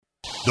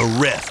The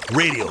Ref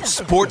Radio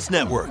Sports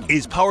Network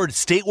is powered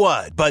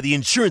statewide by the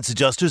insurance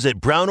adjusters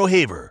at Brown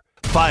O'Haver.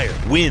 Fire,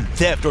 wind,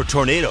 theft, or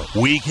tornado,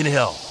 we can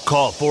help.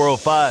 Call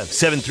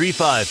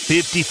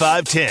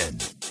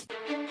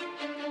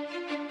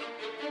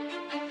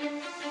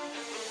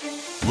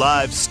 405-735-5510.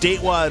 Live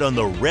statewide on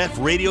the Ref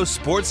Radio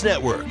Sports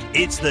Network,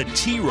 it's the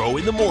T-Row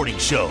in the Morning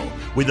Show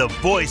with the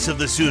voice of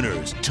the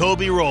Sooners,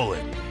 Toby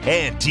Rowland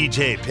and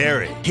TJ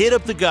Perry. Hit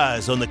up the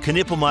guys on the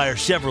Knippelmeyer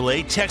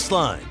Chevrolet text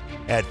line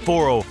at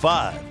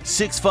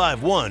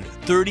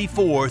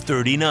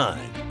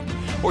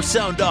 405-651-3439. Or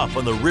sound off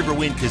on the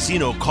Riverwind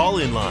Casino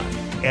call-in line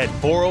at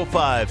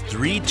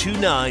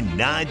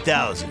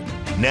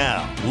 405-329-9000.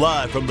 Now,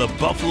 live from the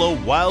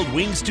Buffalo Wild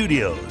Wing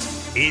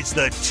Studios, it's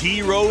the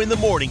T-Row in the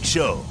Morning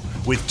Show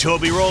with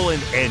Toby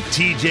Rowland and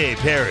TJ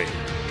Perry.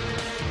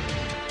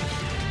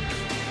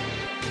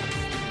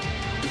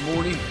 Good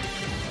morning.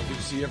 Good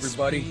to see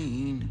everybody.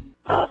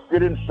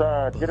 Get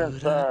inside. Get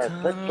inside.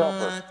 Take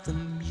shelter.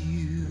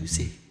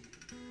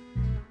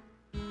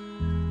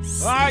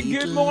 All right,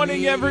 good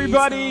morning,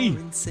 everybody.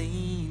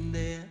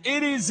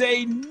 It is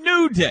a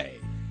new day.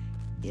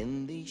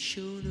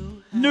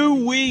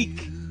 New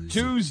week.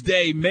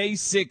 Tuesday, May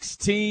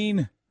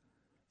 16.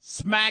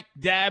 Smack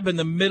dab in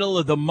the middle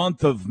of the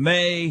month of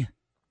May.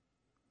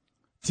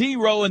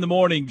 T-Row in the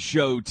Morning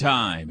Show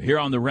time here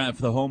on the Ref,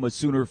 the home of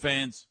Sooner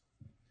fans.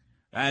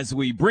 As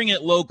we bring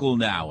it local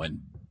now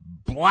and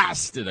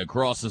blast it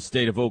across the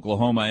state of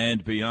Oklahoma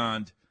and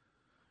beyond.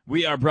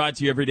 We are brought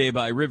to you every day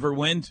by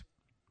Riverwind.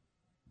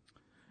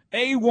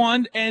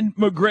 A1 and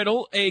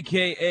McGriddle,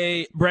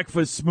 a.k.a.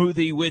 Breakfast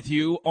Smoothie, with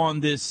you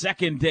on this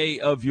second day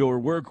of your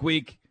work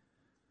week.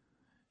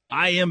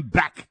 I am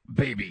back,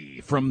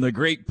 baby, from the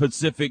great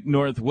Pacific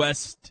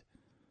Northwest,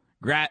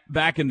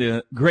 back in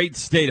the great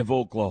state of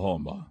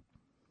Oklahoma.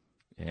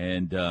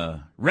 And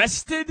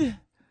rested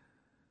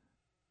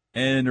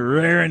and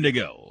raring to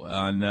go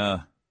on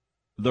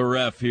the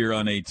Ref here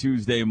on a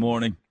Tuesday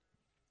morning.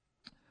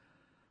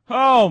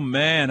 Oh,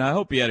 man, I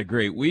hope you had a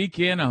great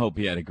weekend. I hope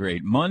you had a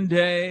great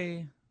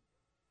Monday.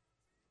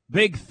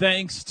 Big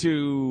thanks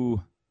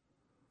to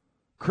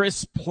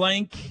Chris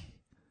Plank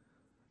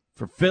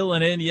for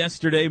filling in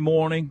yesterday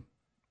morning.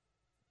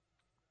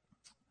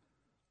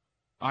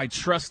 I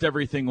trust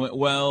everything went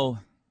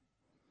well.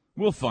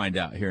 We'll find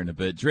out here in a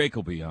bit. Drake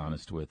will be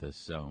honest with us.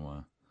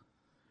 So,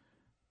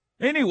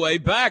 anyway,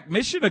 back.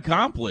 Mission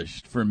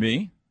accomplished for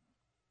me.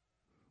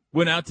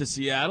 Went out to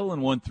Seattle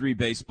and won 3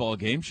 baseball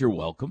games. You're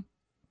welcome.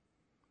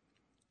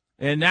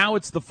 And now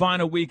it's the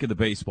final week of the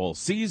baseball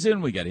season.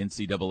 We got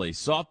NCAA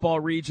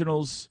softball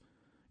regionals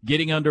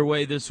getting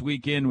underway this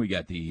weekend. We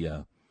got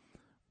the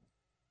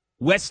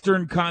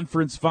Western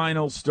Conference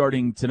Finals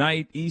starting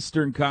tonight,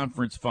 Eastern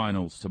Conference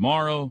Finals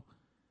tomorrow.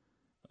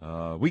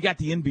 We got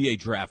the NBA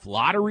Draft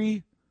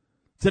Lottery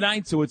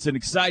tonight, so it's an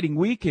exciting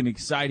week, an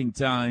exciting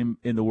time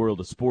in the world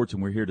of sports,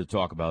 and we're here to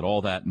talk about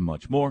all that and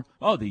much more.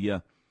 Oh,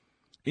 the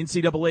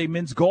NCAA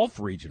Men's Golf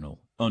Regional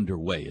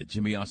underway at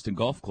Jimmy Austin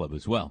Golf Club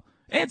as well.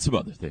 And some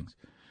other things.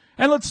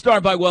 And let's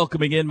start by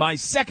welcoming in my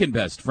second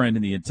best friend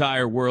in the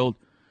entire world,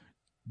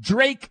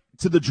 Drake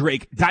to the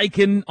Drake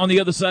Dykin on the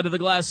other side of the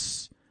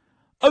glass.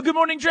 Good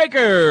morning,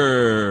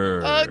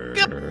 Draker.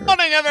 Good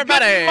morning,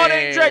 everybody. Good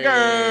morning, Draker.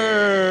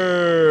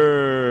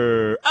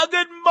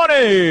 Good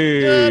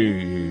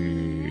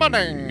morning. Good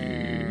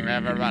morning,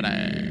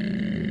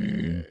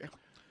 everybody.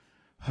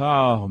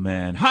 Oh,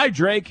 man. Hi,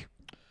 Drake.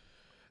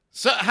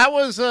 So, how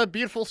was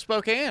beautiful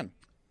Spokane?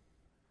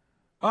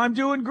 I'm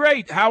doing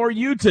great. How are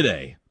you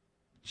today?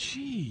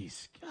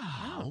 Jeez,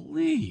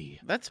 golly.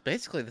 That's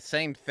basically the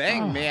same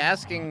thing. Me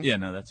asking. Yeah,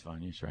 no, that's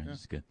fine. You're right.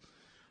 That's good.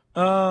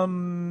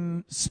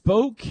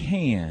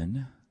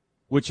 Spokane,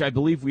 which I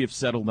believe we have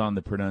settled on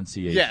the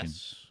pronunciation.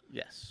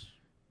 Yes.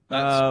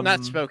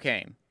 Not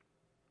Spokane.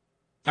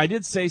 I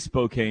did say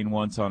Spokane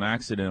once on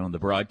accident on the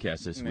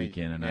broadcast this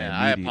weekend, and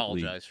I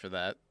apologize for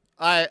that.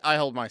 I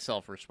hold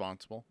myself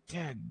responsible.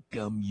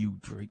 Dadgum you,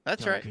 Drake.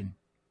 That's Darkin. Right.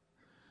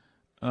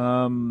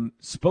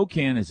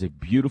 Spokane is a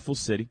beautiful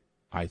city.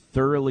 I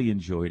thoroughly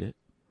enjoyed it.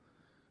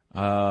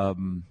 I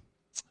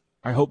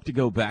hope to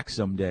go back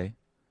someday.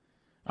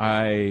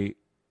 I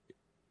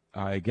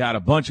got a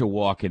bunch of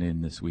walking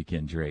in this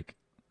weekend, Drake.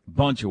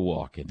 Bunch of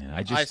walking in.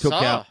 I took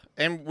out,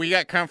 and we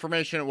got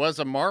confirmation it was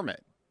a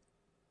marmot.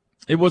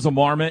 It was a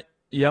marmot.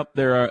 Yep,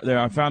 there.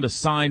 I found a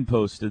sign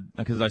posted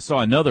because I saw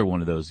another one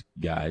of those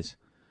guys.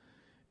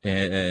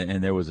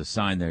 And there was a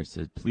sign there that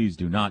said, "Please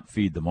do not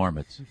feed the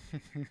marmots."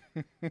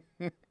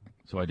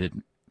 So I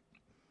didn't.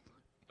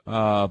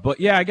 But,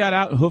 yeah, I got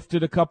out and hoofed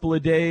it a couple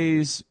of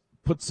days,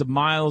 put some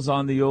miles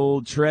on the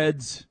old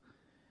treads.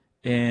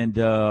 And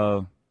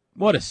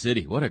what a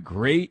city. What a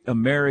great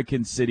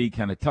American city,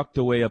 kind of tucked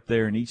away up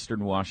there in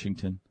eastern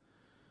Washington.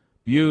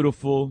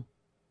 Beautiful.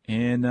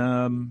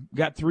 And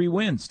got 3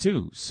 wins,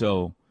 too.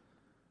 So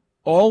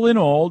all in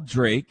all,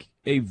 Drake,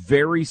 a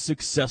very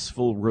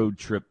successful road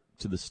trip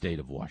to the state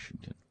of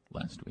Washington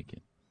last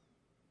weekend.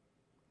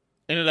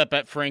 Ended up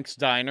at Frank's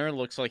Diner.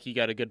 Looks like you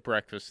got a good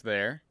breakfast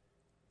there.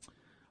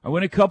 I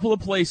went a couple of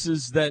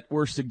places that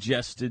were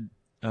suggested.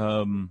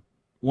 One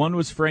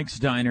was Frank's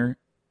Diner.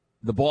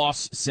 The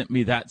boss sent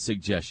me that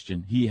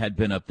suggestion. He had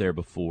been up there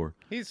before.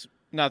 He's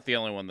not the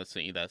only one that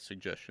sent you that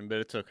suggestion, but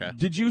it's okay.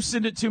 Did you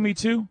send it to me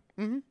too?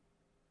 Mm-hmm.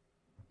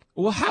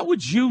 Well, how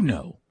would you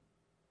know?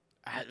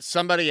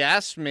 Somebody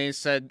asked me,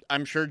 said,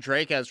 I'm sure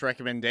Drake has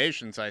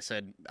recommendations. I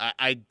said,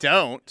 I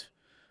don't,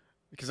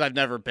 because I've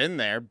never been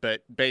there,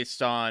 but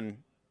based on...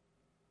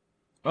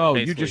 Oh,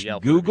 you just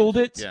Yelp Googled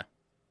reviews. it? Yeah.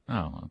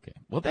 Oh, okay.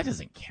 Well, that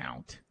doesn't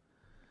count.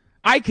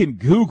 I can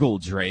Google,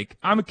 Drake.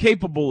 I'm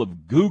capable of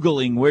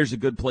Googling where's a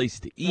good place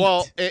to eat.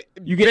 Well,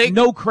 you get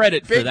no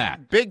credit for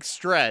that. Big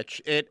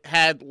stretch. It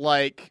had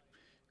like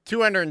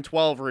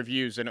 212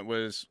 reviews, and it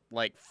was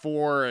like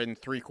 4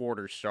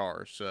 3/4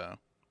 stars. So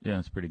yeah,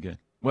 it's pretty good.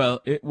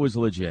 Well, it was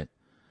legit.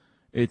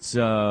 It's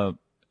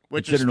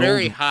which it's is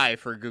very high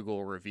for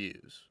Google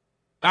reviews.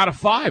 Out of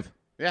 5.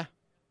 Yeah.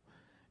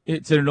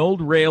 It's an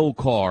old rail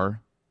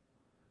car.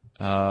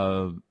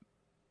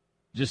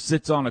 Just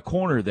sits on a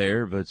corner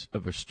there of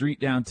a street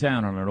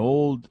downtown on an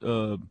old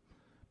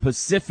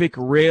Pacific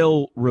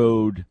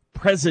Railroad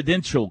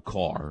presidential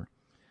car.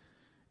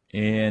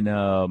 And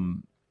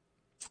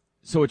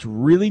so it's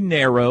really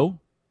narrow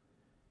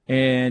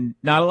and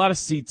not a lot of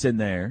seats in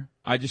there.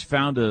 I just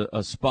found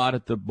a spot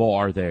at the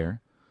bar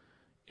there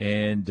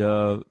and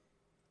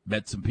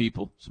met some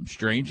people, some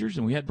strangers,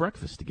 and we had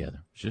breakfast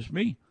together. It's just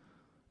me.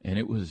 And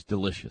it was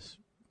delicious.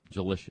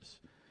 Delicious.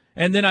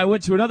 And then I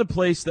went to another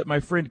place that my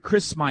friend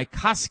Chris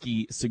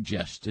Mykoski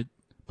suggested,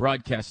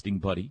 broadcasting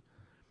buddy,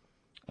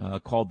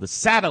 called the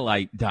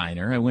Satellite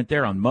Diner. I went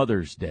there on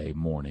Mother's Day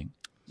morning.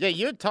 Yeah,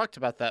 you had talked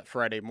about that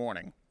Friday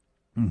morning.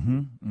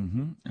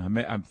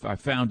 I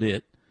found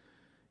it,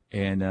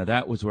 and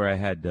that was where I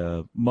had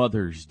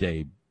Mother's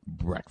Day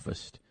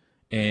breakfast.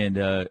 And,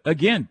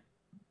 again,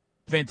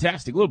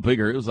 fantastic. A little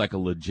bigger. It was like a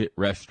legit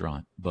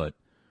restaurant, but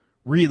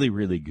really,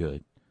 really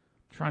good.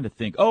 Trying to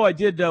think. Oh, I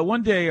did.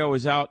 One day I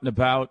was out and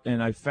about,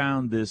 and I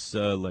found this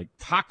like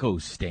taco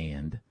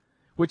stand,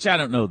 which I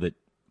don't know that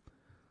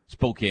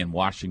Spokane,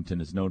 Washington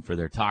is known for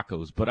their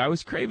tacos, but I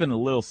was craving a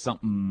little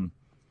something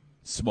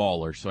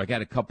smaller, so I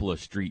got a couple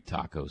of street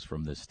tacos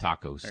from this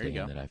taco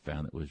stand that I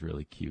found that was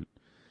really cute.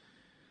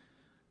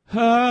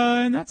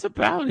 And that's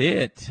about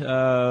it.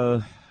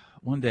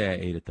 One day I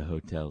ate at the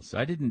hotel, so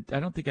I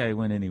don't think I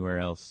went anywhere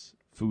else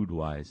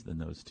food-wise than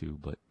those two,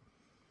 but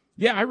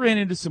yeah, I ran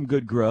into some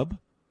good grub.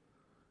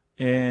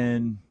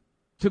 And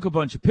took a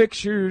bunch of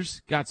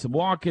pictures, got some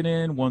walking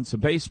in, won some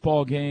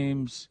baseball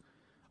games.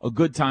 A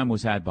good time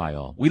was had by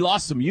all. We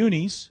lost some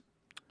unis,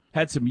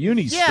 had some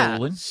unis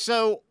stolen.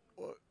 So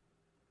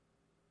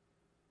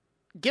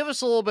give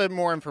us a little bit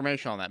more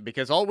information on that,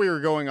 because all we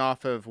were going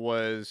off of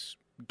was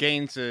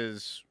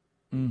Gaines's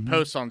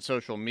posts on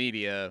social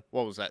media.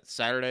 What was that,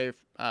 Saturday,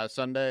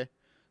 Sunday?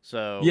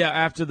 So yeah,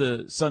 after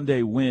the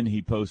Sunday win,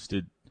 he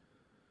posted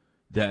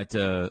that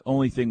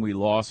only thing we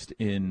lost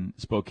in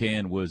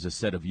Spokane was a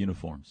set of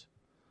uniforms.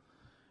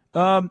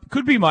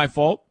 Could be my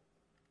fault.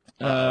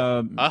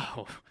 Oh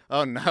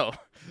no.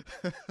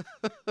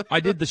 I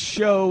did the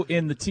show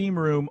in the team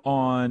room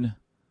on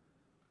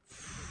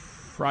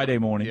Friday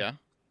morning. Yeah.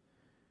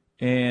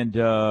 And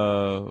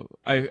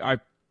I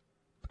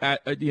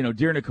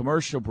during a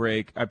commercial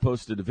break, I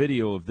posted a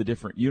video of the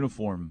different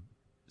uniform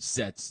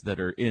sets that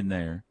are in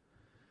there.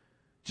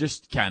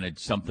 Just kind of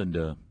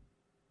something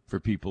for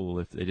people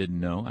if they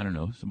didn't know. I don't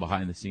know, some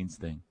behind-the-scenes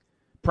thing.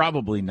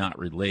 Probably not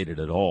related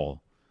at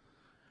all.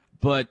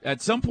 But at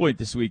some point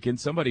this weekend,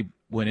 somebody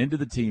went into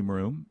the team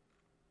room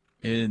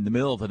in the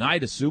middle of the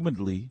night,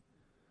 assumedly,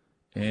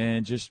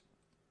 and just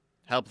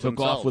took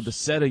off with a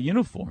set of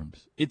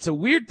uniforms. It's a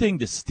weird thing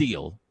to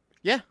steal.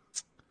 Yeah.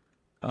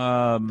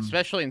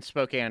 Especially in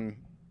Spokane,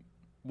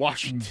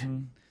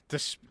 Washington, to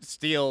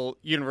steal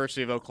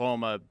University of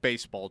Oklahoma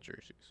baseball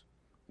jerseys.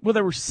 Well,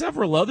 there were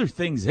several other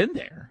things in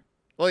there.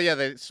 Well, yeah,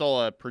 they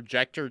stole a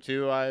projector,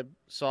 too, I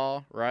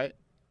saw, right?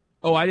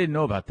 Oh, I didn't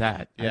know about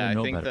that. Yeah, I didn't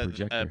know think about that a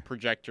projector. A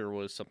projector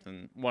was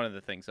one of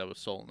the things that was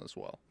stolen as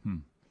well.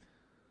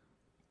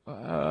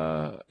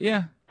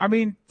 Yeah. I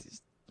mean,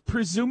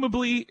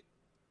 presumably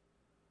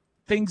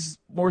things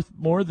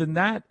more than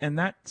that, and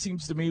that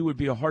seems to me would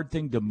be a hard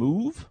thing to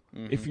move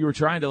if you were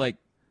trying to, like,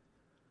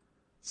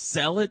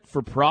 sell it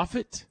for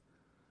profit.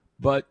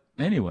 But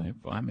anyway,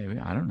 maybe,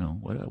 I don't know.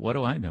 What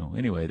do I know?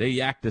 Anyway, they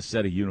yacked a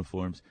set of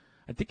uniforms.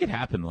 I think it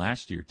happened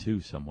last year,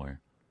 too,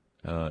 somewhere,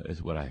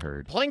 is what I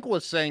heard. Plank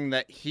was saying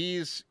that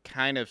he's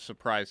kind of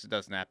surprised it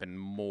doesn't happen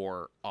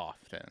more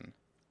often.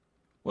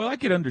 Well, I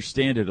could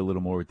understand it a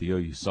little more with the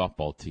OU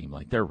softball team.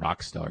 Like, they're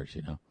rock stars,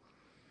 you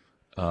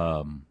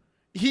know.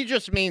 He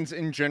just means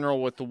in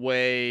general with the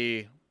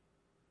way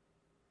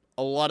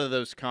a lot of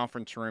those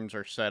conference rooms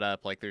are set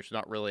up, like there's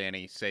not really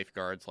any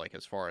safeguards, like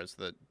as far as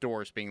the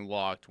doors being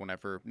locked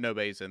whenever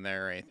nobody's in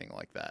there or anything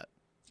like that.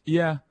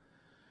 Yeah.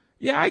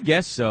 Yeah, I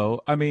guess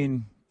so. I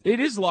mean, it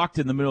is locked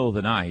in the middle of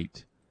the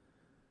night,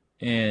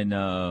 and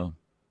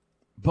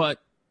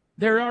but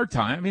there are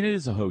times. I mean, it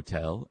is a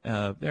hotel.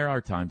 There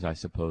are times, I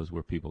suppose,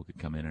 where people could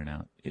come in and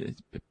out.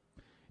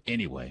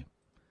 Anyway,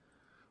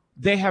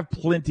 they have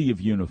plenty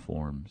of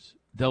uniforms.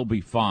 They'll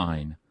be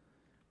fine.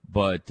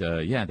 But,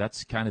 yeah,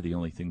 that's kind of the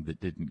only thing that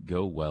didn't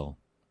go well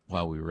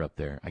while we were up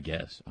there, I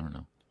guess. I don't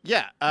know.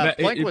 Yeah,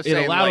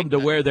 It allowed them to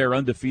wear their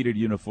undefeated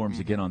uniforms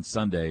again on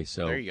Sunday,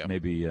 so There you go.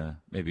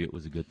 maybe it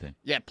was a good thing.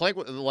 Yeah, Plank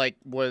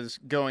was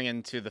going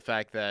into the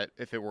fact that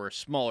if it were a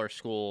smaller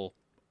school,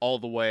 all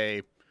the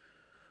way,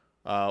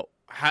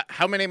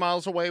 how many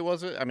miles away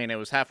was it? I mean, it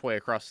was halfway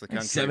across the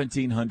country.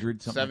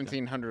 1,700, something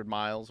 1,700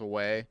 miles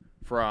away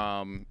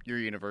from your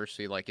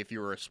university. Like, if you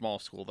were a small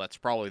school, that's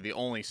probably the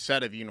only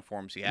set of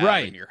uniforms you have,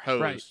 Right, and you're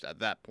hosed right. at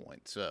that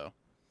point. So,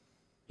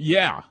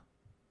 Yeah.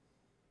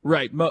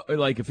 Right.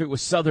 Like if it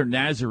was Southern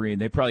Nazarene,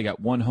 they probably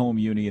got one home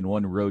uni and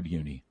one road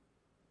uni.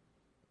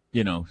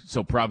 You know,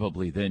 so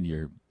probably then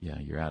you're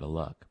out of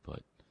luck.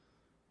 But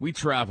we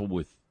travel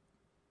with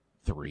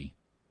 3.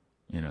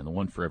 You know, the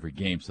one for every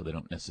game, so they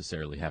don't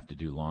necessarily have to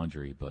do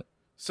laundry. But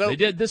they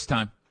did this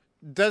time.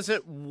 Does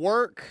it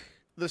work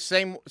the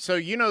same? So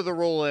you know the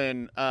rule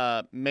in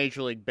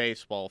Major League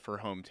Baseball for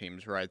home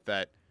teams, right?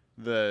 That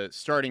the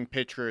starting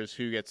pitcher is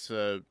who gets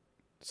to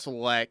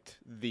select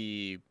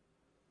the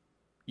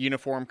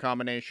uniform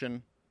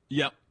combination.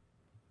 Yep.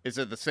 Is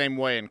it the same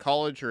way in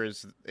college, or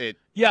is it?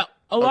 Yeah,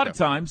 a lot Okay. of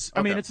times.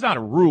 I mean, Okay. it's not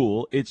a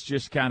rule. It's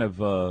just kind of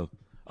a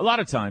lot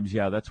of times,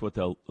 yeah, that's what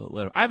they'll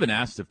let. I haven't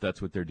asked if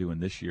that's what they're doing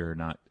this year or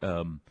not.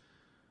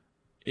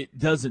 It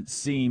doesn't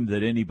seem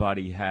that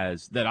anybody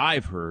that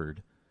I've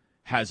heard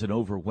has an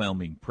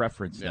overwhelming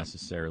preference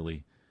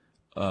necessarily.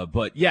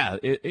 But yeah,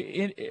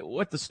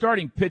 what the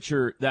starting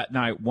pitcher that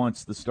night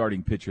wants, the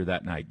starting pitcher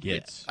that night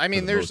gets. I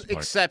mean, for the there's most part.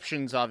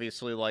 exceptions,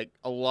 obviously. Like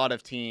a lot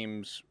of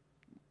teams,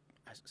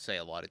 I say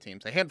a lot of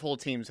teams, a handful of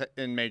teams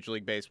in Major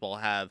League Baseball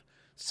have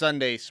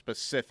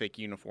Sunday-specific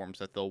uniforms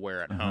that they'll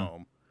wear at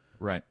home.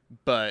 Right.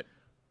 But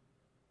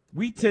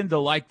We tend to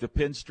like the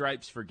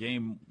pinstripes for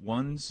game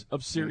ones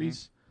of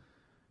series.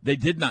 They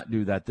did not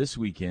do that this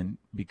weekend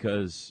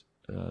because,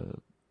 I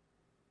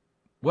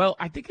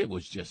think it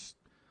was just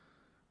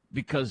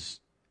because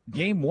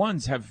game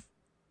ones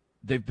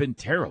they've been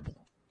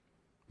terrible.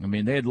 I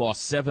mean, they had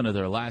lost 7 of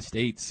their last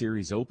 8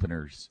 series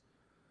openers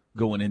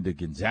going into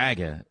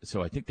Gonzaga,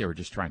 so I think they were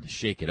just trying to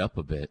shake it up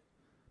a bit.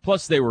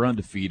 Plus, they were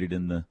undefeated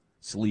in the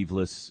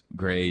sleeveless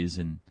grays,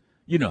 and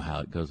you know how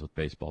it goes with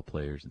baseball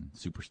players and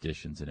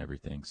superstitions and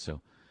everything.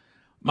 So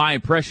my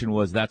impression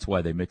was that's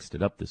why they mixed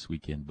it up this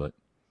weekend. But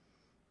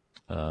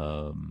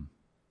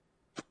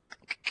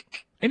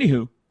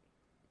anywho,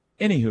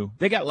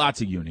 they got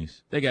lots of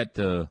unis. They got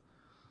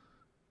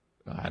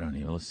I don't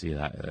even. Let's see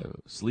that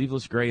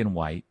sleeveless gray and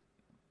white,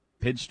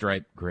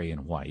 pinstripe gray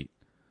and white,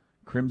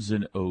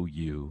 crimson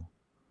OU.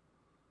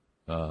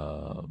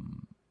 Oh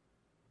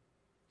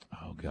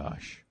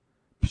gosh,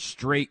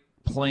 straight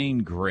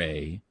plain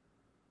gray.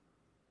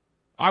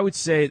 I would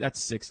say that's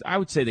 6. I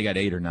would say they got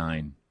 8 or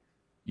 9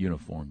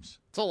 uniforms.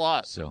 it's a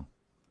lot. So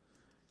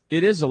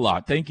it is a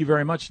lot. Thank you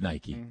very much,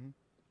 Nike.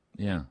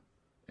 Yeah,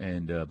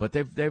 and but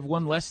they've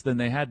won less than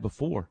they had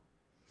before.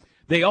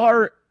 They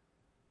are.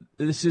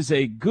 This is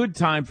a good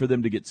time for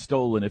them to get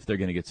stolen if they're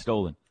going to get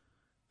stolen,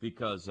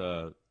 because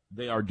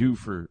they are due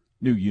for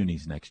new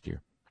unis next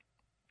year.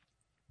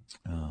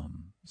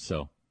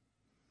 So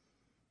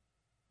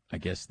I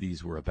guess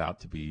these were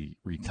about to be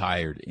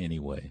retired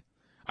anyway.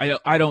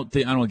 I don't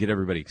get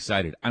everybody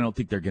excited. I don't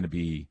think they're going to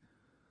be.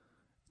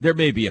 There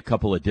may be a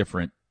couple of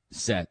different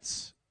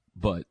sets,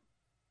 but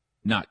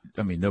not.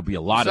 I mean, there'll be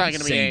a lot It's of not the going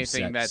to be same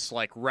anything sets. that's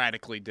like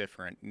radically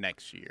different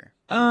next year.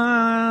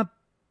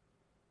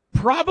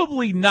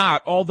 Probably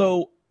not.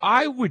 Although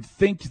I would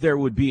think there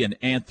would be an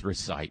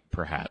anthracite,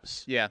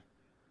 perhaps. Yeah.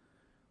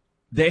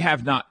 They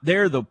have not.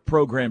 They're the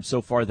program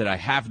so far that I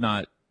have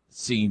not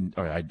seen,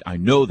 or I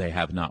know they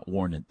have not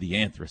worn it. The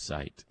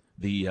anthracite.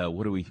 The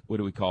what do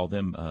we call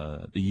them?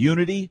 The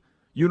Unity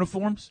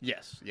uniforms.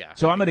 Yes. Yeah.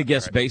 So I'm going to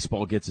guess Right.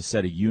 baseball gets a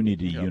set of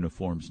Unity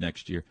uniforms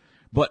next year.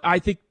 But I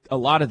think a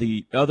lot of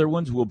the other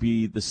ones will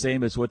be the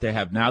same as what they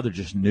have now. They're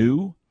just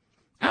new.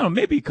 I don't know,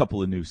 maybe a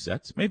couple of new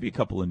sets, maybe a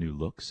couple of new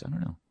looks. I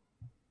don't know.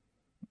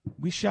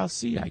 We shall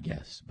see, I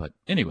guess. But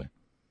anyway,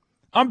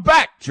 I'm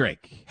back,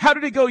 Drake. How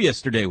did it go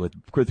yesterday with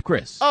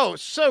Chris? Oh,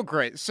 so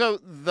great. So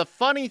the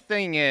funny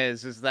thing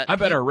is that I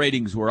bet our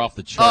ratings were off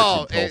the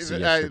charts in Tulsa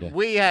yesterday.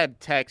 We had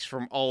texts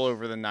from all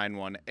over the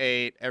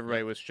 918.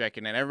 Everybody was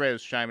checking in. Everybody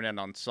was chiming in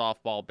on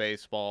softball,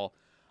 baseball.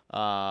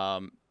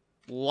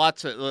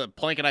 Lots of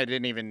Plank and I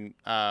didn't even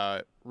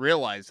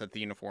realize that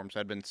the uniforms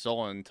had been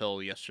stolen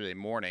until yesterday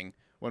morning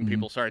when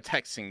people started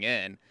texting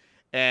in,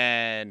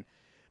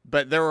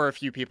 but there were a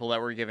few people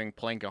that were giving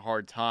Plank a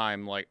hard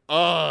time, like,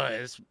 "Oh,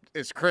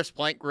 is Chris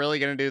Plank really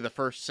going to do the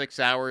first 6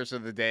 hours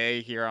of the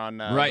day here on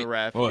the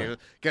Ref?"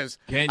 Because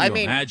Can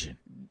you imagine?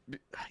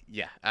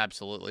 Yeah,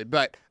 absolutely.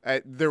 But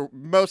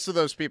most of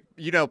those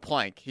people,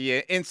 Plank, he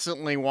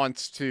instantly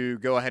wants to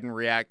go ahead and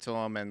react to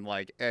them, and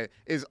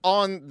is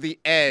on the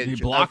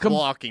edge of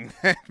blocking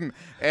them.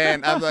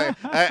 And I'm like,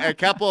 a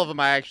couple of them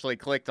I actually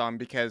clicked on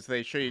because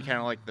they show you kind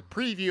of like the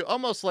preview,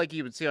 almost like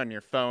you would see on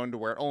your phone, to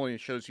where it only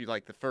shows you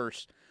like the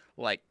first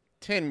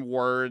 10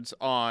 words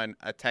on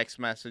a text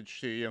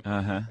message to you,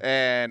 Uh-huh.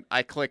 and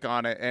I click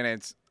on it, and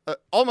it's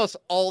almost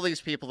all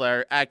these people that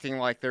are acting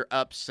like they're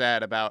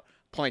upset about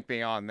Plank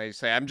being on. They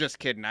say, I'm just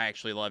kidding. I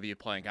actually love you,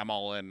 Plank. I'm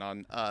all in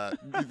on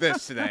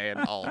this today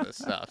and all this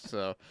stuff.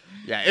 So,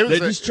 yeah. They're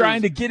just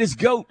trying to get his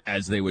goat,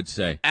 as they would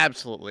say.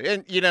 Absolutely.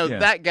 And,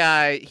 that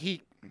guy,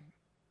 he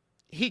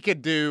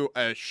could do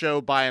a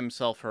show by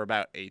himself for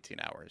about 18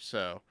 hours.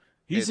 So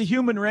he's a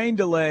human rain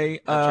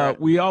delay. Right.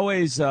 We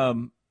always,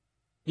 when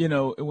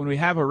we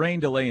have a rain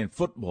delay in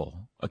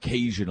football,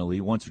 occasionally,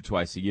 once or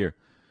twice a year,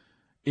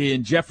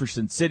 in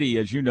Jefferson City,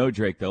 as you know,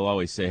 Drake, they'll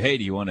always say, hey,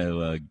 do you want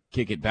to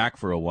kick it back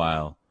for a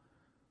while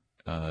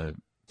to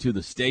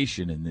the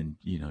station and then,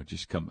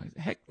 just come?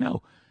 Heck,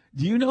 no.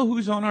 Do you know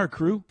who's on our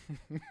crew?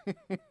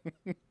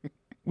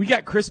 We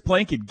got Chris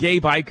Plank and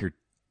Gabe Eichert,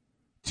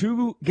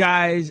 two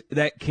guys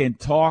that can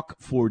talk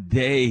for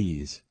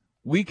days.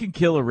 We can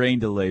kill a rain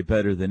delay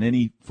better than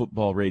any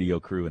football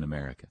radio crew in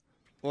America.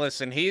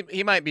 Listen,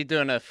 he might be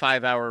doing a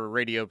 5-hour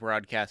radio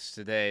broadcast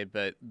today,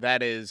 but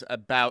that is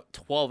about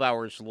 12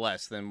 hours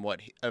less than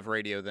what he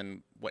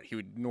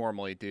would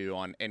normally do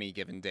on any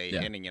given day,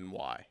 inning and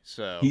Y.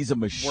 So he's a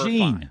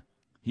machine.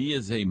 He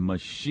is a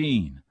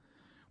machine.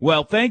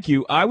 Well, thank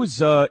you. I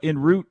was en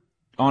route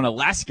on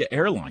Alaska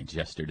Airlines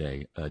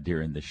yesterday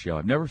during the show.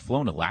 I've never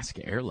flown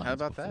Alaska Airlines. How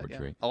about before, that?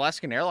 Drake. Yeah.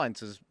 Alaskan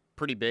Airlines is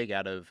pretty big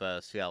out of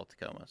Seattle,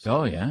 Tacoma.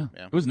 So, oh yeah,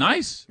 it was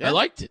nice. Yeah. I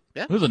liked it.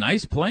 Yeah. It was a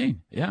nice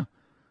plane. Yeah.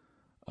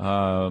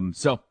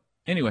 So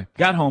anyway,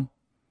 got home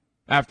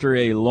after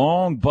a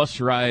long bus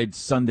ride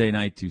Sunday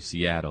night to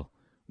Seattle.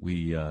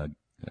 We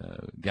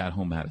got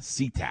home out of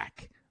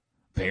SeaTac.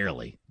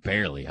 Barely.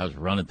 I was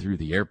running through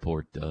the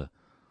airport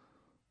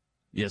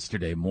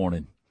yesterday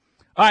morning.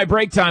 All right,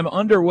 break time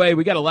underway.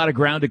 We got a lot of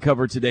ground to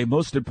cover today.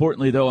 Most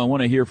importantly, though, I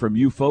want to hear from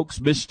you folks.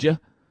 Missed you.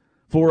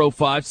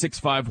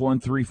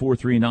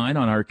 405-651-3439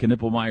 on our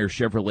Knippelmeyer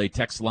Chevrolet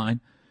text line.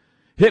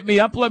 Hit me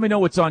up. Let me know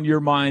what's on your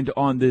mind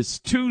on this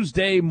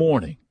Tuesday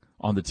morning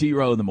on the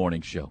T-Row in the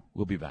Morning Show.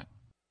 We'll be back.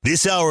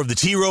 This hour of the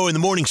T-Row in the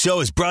Morning Show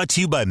is brought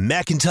to you by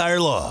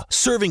McIntyre Law,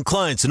 serving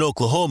clients in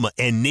Oklahoma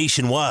and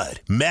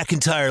nationwide.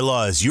 McIntyre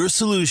Law is your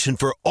solution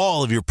for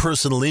all of your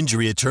personal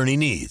injury attorney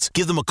needs.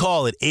 Give them a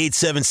call at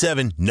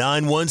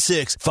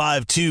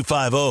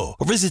 877-916-5250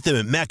 or visit them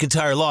at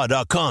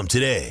McIntyreLaw.com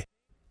today.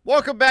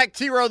 Welcome back,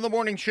 T-Row in the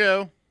Morning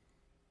Show.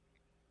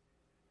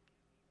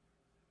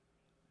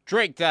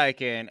 Drake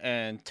Dykin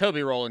and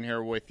Toby Rowland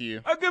here with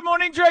you. Good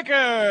morning,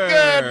 Draker.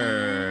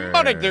 Good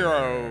morning,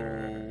 T-Row.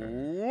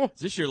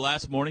 Is this your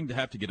last morning to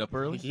have to get up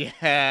early?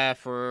 Yeah,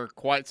 for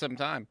quite some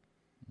time.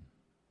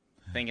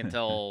 I think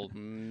until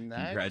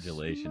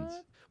Congratulations.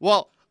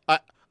 Well, we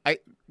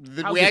it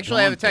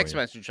actually have a going text for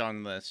you? message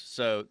on this,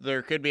 so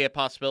there could be a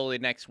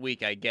possibility next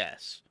week, I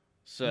guess.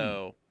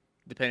 So,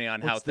 depending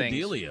on how What's the things.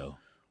 dealio?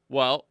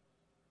 Well,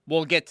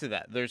 we'll get to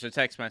that. There's a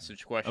text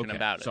message question Okay,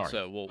 about sorry. it,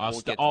 so we'll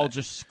get to I'll that.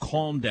 just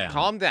calm down.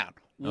 Calm down.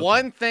 Okay.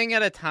 One thing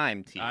at a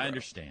time, T. I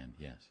understand,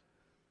 yes.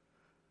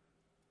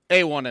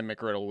 A1 and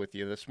McRiddle with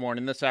you this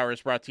morning. This hour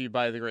is brought to you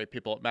by the great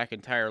people at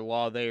McIntyre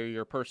Law. They are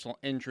your personal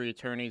injury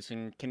attorneys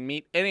and can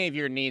meet any of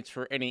your needs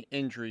for any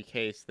injury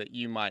case that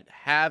you might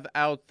have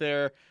out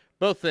there,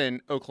 both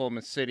in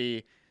Oklahoma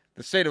City,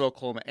 the state of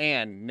Oklahoma,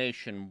 and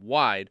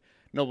nationwide.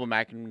 Noble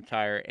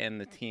McIntyre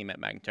and the team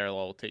at McIntyre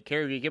Law will take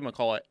care of you. Give them a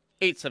call at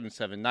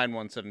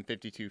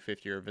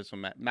 877-917-5250 or visit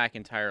them at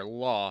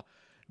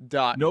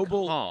McIntyreLaw.com.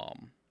 Noble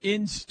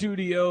in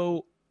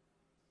studio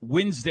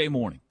Wednesday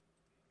morning.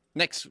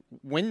 Next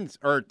Wednesday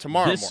or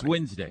tomorrow This morning.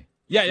 Wednesday.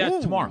 Yeah,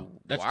 Ooh, tomorrow.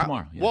 That's wow.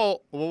 tomorrow. Yeah.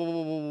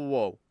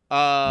 Whoa.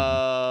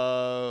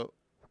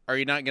 Are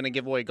you not going to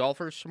give away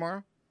golfers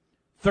tomorrow?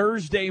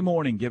 Thursday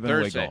morning giving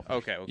away Thursday. golf.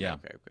 Okay. Yeah.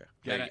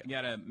 There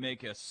Gotta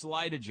make a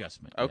slight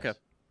adjustment. Okay. Yes.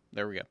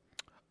 There we go.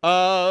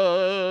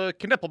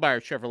 Knippelmeyer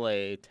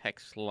Chevrolet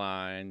text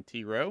line,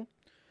 T-Row.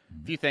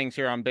 A few things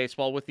here on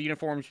baseball. With the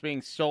uniforms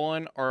being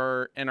stolen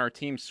and our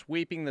team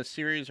sweeping the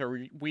series,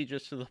 are we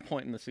just to the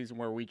point in the season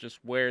where we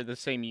just wear the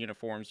same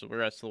uniforms the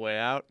rest of the way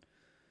out?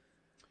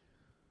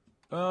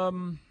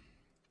 Well,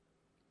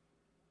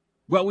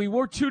 we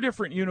wore two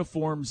different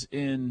uniforms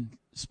in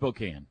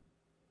Spokane.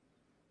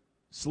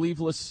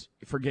 Sleeveless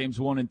for games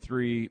 1 and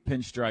 3,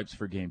 pinstripes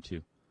for game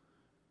 2.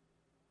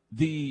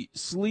 The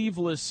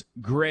sleeveless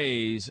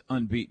grays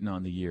unbeaten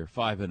on the year,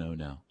 5-0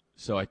 now.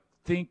 So I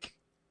think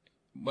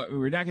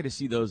we're not going to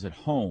see those at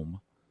home.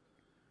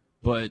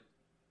 But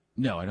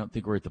no, I don't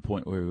think we're at the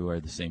point where we wear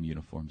the same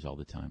uniforms all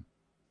the time.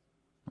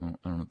 I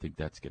don't think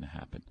that's going to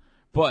happen.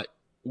 But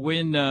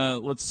when,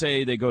 let's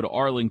say they go to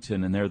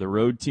Arlington and they're the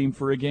road team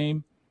for a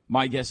game,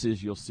 my guess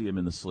is you'll see them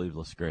in the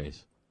sleeveless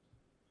grays.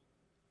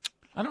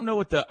 I don't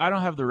know I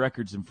don't have the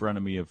records in front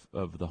of me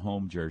of the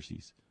home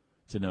jerseys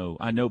to know.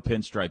 I know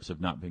pinstripes have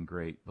not been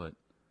great, but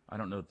I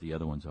don't know what the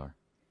other ones are.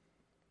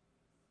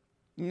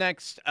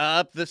 Next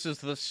up, this is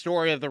the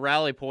story of the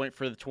rally point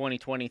for the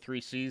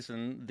 2023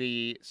 season,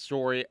 the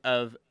story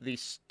of the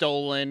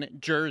stolen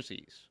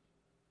jerseys.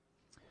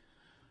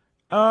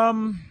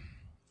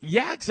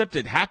 Yeah, except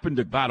it happened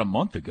about a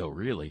month ago,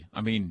 really.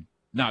 I mean,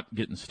 not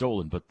getting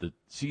stolen, but the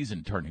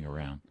season turning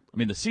around. I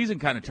mean, the season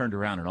kind of turned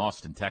around in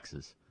Austin,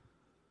 Texas.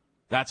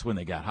 That's when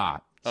they got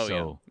hot. Oh,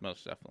 so yeah,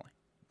 most definitely.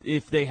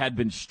 if they had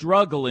been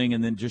struggling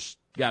and then just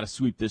got a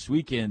sweep this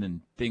weekend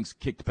and things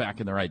kicked back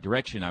in the right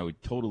direction, I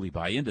would totally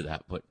buy into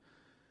that. But,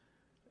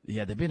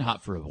 yeah, they've been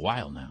hot for a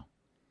while now.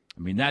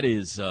 I mean, that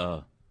is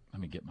let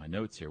me get my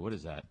notes here. What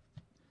is that?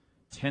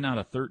 10 out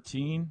of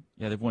 13?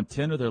 Yeah, they've won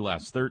 10 of their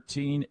last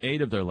 13,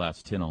 8 of their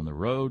last 10 on the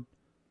road.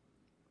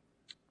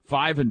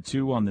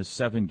 5-2 on this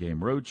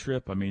 7-game road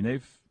trip. I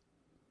mean,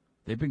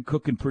 they've been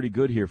cooking pretty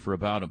good here for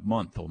about a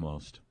month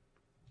almost.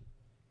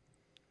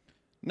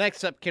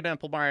 Next up, Kid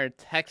Emplemeyer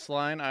text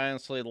line. I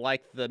honestly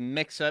like the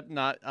mix-up,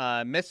 not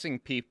missing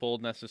people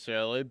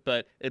necessarily,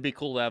 but it'd be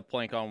cool to have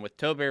Plank on with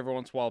Toby every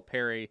once in a while,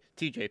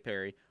 TJ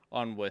Perry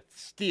on with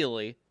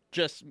Steely.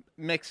 Just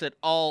mix it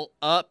all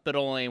up, but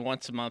only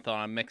once a month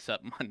on a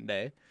mix-up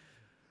Monday.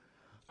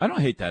 I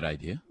don't hate that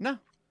idea. No.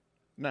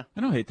 I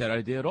don't hate that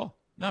idea at all.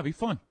 No, it'd be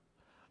fun.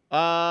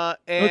 And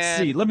Let's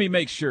see. Let me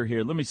make sure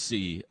here. Let me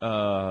see.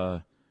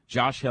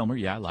 Josh Helmer,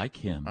 yeah, I like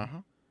him. Uh-huh.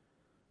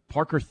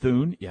 Parker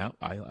Thune, yeah,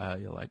 I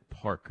like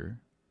Parker.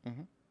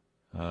 Mm-hmm.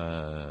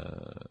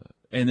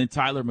 And then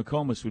Tyler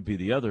McComas would be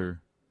the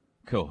other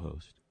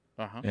co-host.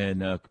 Uh-huh.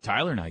 And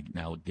Tyler and I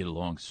now get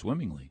along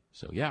swimmingly.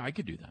 So, yeah, I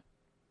could do that.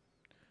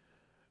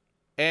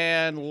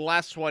 And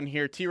last one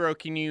here. T-Row,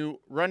 can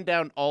you run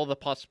down all the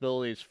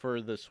possibilities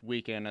for this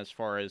weekend as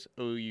far as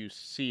OU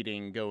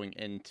seeding going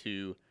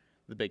into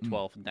the Big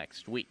 12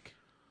 next week?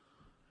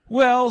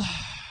 Well,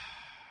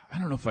 I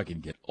don't know if I can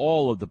get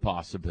all of the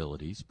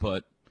possibilities,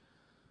 but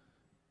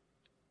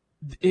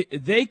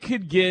they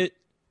could get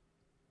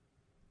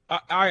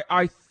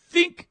I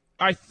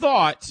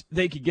thought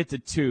they could get to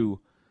 2,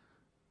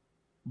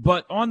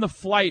 but on the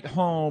flight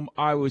home,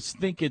 I was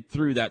thinking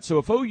through that. So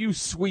if OU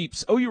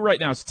sweeps, OU right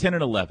now is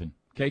 10-11,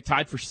 okay,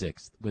 tied for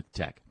 6th with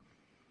Tech.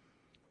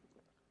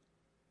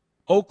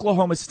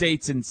 Oklahoma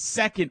State's in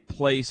second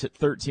place at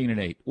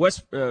 13-8.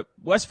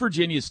 West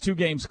Virginia is 2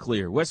 games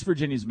clear. West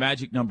Virginia's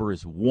magic number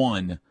is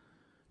 1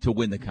 to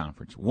win the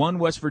conference. 1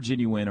 West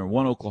Virginia win or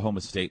 1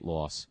 Oklahoma State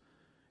loss,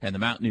 and the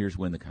Mountaineers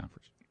win the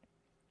conference.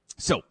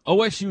 So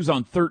OSU's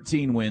on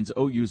 13 wins,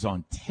 OU's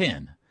on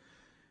 10.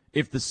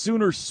 If the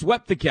Sooners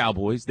swept the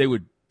Cowboys, they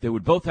would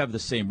both have the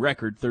same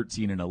record,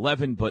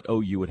 13-11, but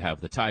OU would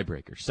have the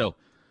tiebreaker. So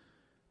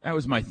that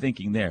was my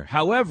thinking there.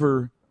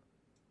 However,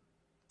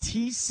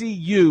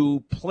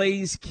 TCU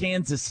plays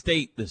Kansas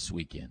State this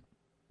weekend,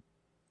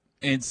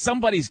 and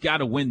somebody's got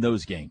to win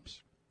those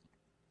games.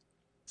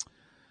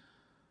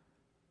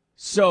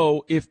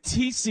 So if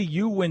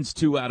TCU wins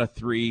 2 out of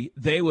 3,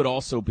 they would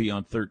also be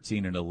on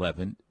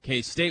 13-11.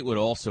 K-State would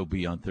also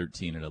be on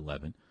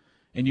 13-11.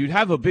 And you'd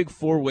have a big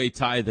 4-way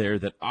tie there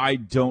that I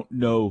don't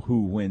know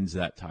who wins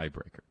that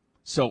tiebreaker.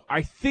 So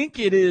I think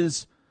it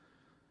is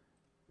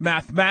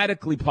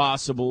mathematically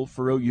possible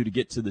for OU to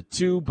get to the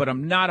 2, but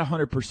I'm not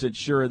 100%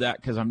 sure of that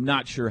because I'm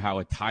not sure how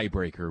a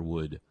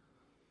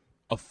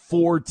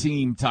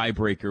 4-team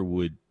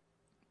tiebreaker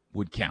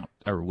would count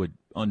or would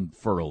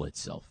unfurl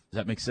itself. Does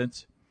that make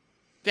sense?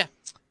 Yeah.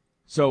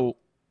 So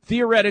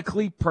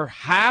theoretically,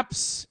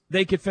 perhaps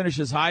they could finish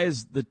as high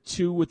as the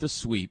 2 with the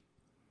sweep.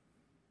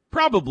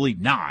 Probably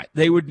not.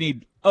 They would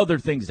need other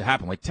things to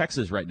happen. Like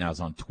Texas right now is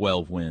on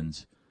 12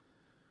 wins.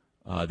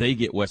 They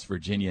get West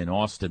Virginia and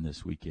Austin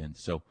this weekend.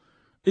 So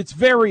it's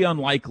very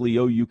unlikely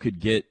OU could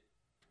get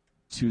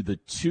to the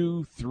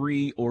 2,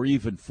 3, or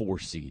even 4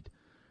 seed.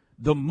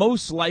 The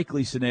most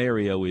likely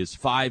scenario is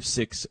 5,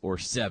 6, or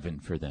 7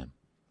 for them,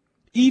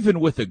 even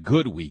with a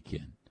good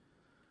weekend.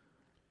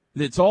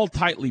 It's all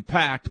tightly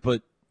packed,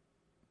 but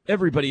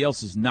everybody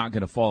else is not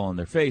going to fall on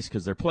their face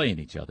because they're playing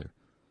each other.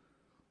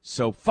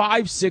 So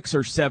 5, 6,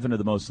 or 7 are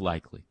the most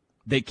likely.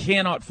 They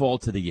cannot fall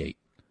to the 8.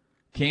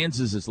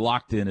 Kansas is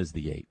locked in as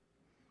the 8.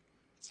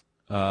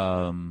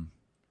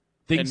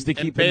 Things to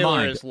keep in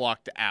mind. Baylor is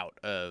locked out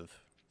of.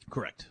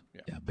 Correct.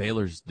 Yeah,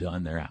 Baylor's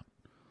done. They're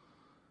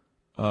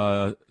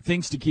out.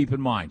 Things to keep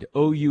in mind.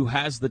 OU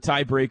has the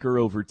tiebreaker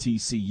over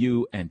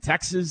TCU and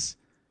Texas.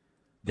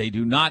 They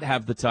do not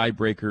have the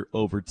tiebreaker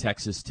over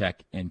Texas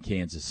Tech and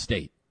Kansas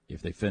State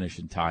if they finish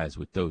in ties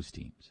with those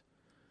teams.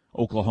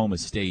 Oklahoma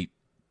State,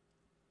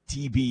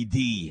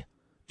 TBD,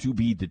 to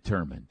be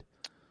determined.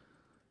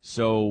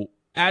 So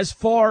as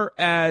far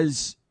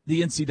as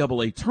the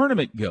NCAA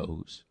tournament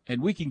goes,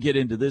 and we can get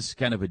into this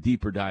kind of a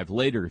deeper dive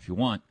later if you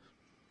want,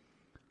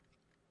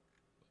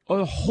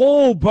 a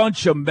whole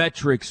bunch of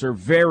metrics are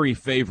very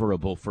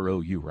favorable for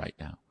OU right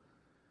now.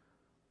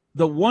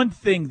 The one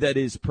thing that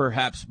is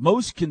perhaps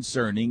most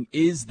concerning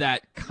is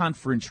that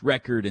conference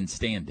record and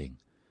standing.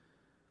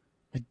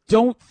 I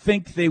don't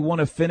think they want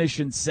to finish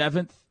in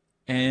 7th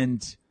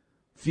and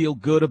feel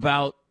good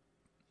about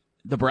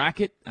the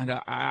bracket.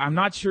 And I'm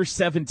not sure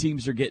 7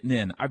 teams are getting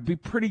in. I'd be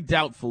pretty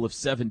doubtful if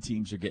 7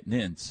 teams are getting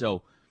in.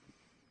 So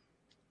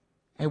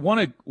I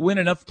want to win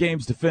enough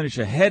games to finish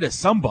ahead of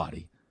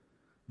somebody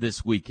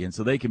this weekend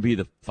so they can be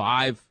the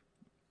 5,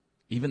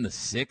 even the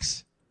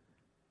 6.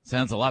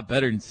 Sounds a lot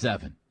better than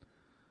 7.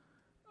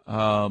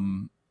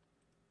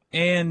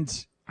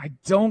 And I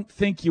don't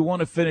think you want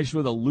to finish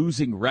with a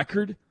losing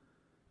record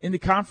in the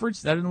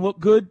conference. That didn't look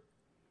good.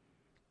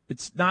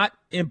 It's not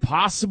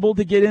impossible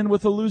to get in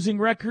with a losing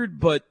record,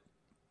 but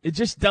it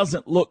just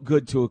doesn't look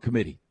good to a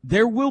committee.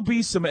 There will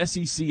be some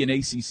SEC and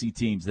ACC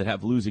teams that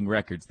have losing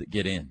records that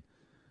get in.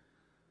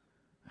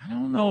 I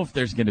don't know if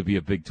there's going to be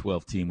a Big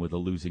 12 team with a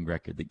losing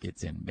record that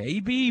gets in.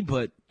 Maybe,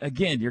 but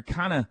again, you're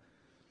kind of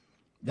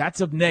 –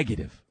 that's a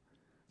negative.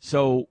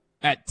 So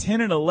at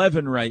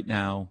 10-11 right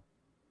now,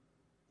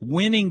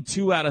 winning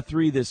 2 out of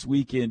 3 this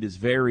weekend is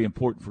very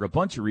important for a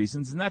bunch of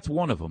reasons, and that's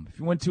one of them. If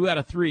you win 2 out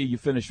of 3, you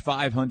finish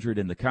 500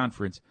 in the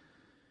conference,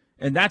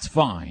 and that's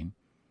fine.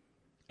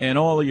 And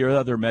all of your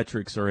other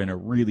metrics are in a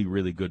really,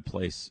 really good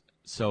place.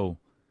 So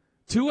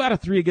 2 out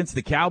of 3 against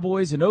the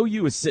Cowboys, and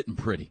OU is sitting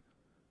pretty.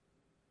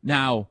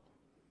 Now,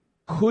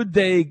 could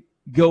they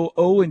go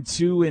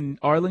 0-2 in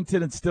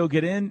Arlington and still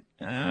get in?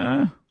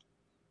 I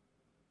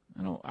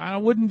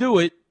wouldn't do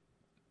it.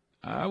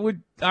 I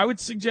would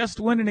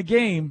suggest winning a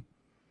game.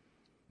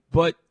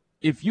 But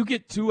if you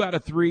get 2 out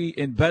of 3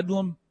 in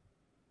Bedlam,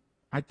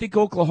 I think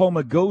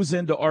Oklahoma goes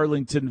into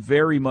Arlington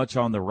very much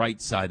on the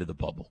right side of the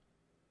bubble.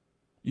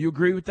 You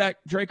agree with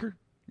that, Draker?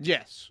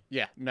 Yes.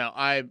 Yeah. No,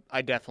 I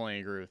definitely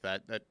agree with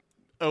that. That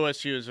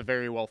OSU is a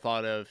very well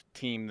thought of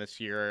team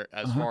this year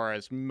as far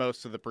as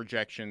most of the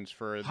projections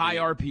for high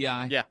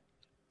RPI. Yeah,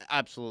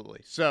 absolutely.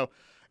 So,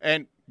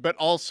 but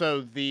also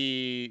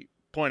the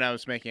point I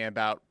was making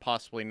about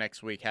possibly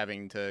next week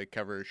having to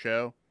cover a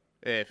show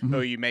if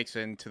OU makes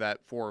it into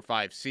that 4 or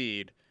 5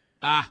 seed.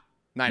 9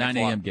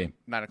 a.m. game.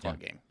 9 o'clock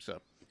game.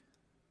 So,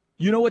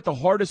 you know what the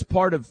hardest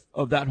part of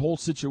that whole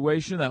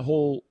situation, that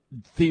whole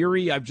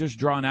theory I've just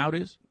drawn out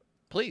is?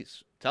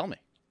 Please tell me.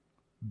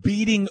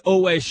 Beating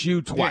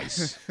OSU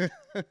twice.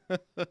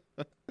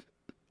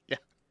 Yeah.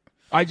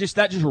 That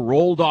just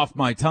rolled off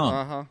my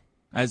tongue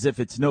as if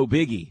it's no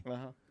biggie.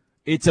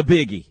 It's a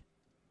biggie.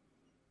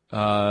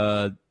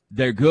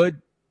 They're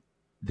good.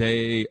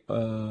 They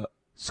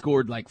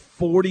scored like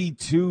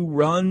 42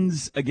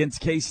 runs against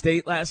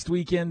K-State last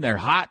weekend. They're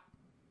hot.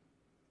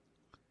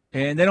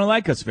 And they don't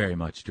like us very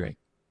much, Drake.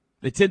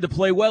 They tend to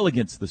play well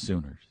against the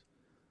Sooners.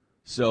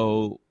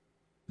 So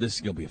this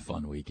is going to be a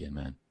fun weekend,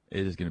 man.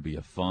 It is going to be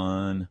a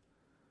fun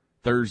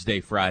Thursday,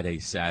 Friday,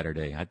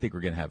 Saturday. I think we're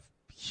going to have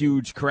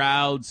huge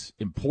crowds,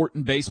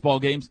 important baseball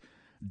games.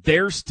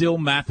 They're still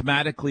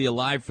mathematically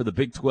alive for the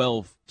Big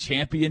 12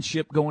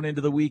 championship going into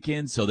the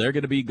weekend, so they're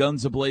going to be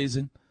guns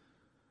a-blazing.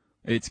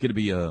 It's going to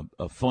be a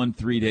fun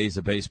 3 days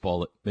of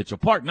baseball at Mitchell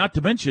Park. Not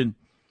to mention,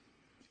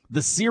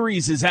 the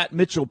series is at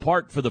Mitchell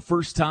Park for the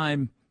first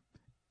time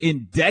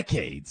in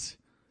decades.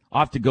 I'll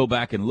have to go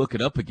back and look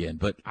it up again,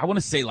 but I want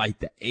to say like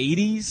the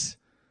 80s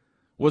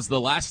was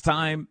the last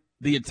time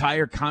the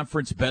entire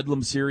conference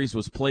Bedlam series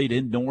was played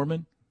in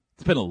Norman.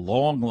 It's been a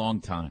long, long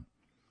time.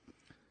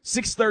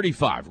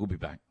 6:35. We'll be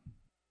back.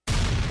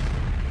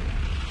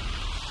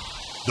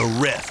 The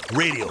Ref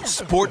Radio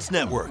Sports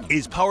Network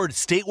is powered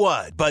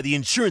statewide by the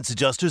insurance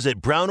adjusters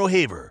at Brown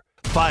O'Haver.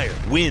 Fire,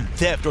 wind,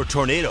 theft, or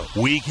tornado,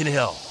 we can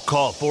help.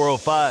 Call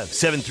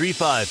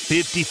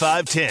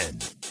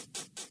 405-735-5510.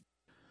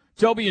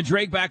 Toby and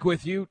Drake back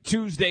with you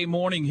Tuesday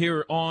morning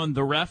here on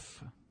The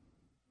Ref.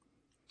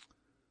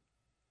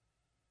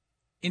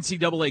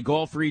 NCAA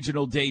Golf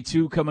Regional Day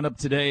 2 coming up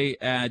today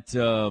at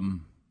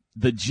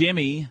the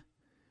Jimmy.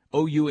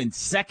 OU in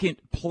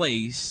second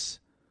place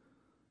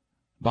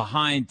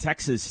behind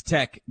Texas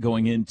Tech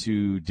going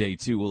into Day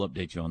 2. We'll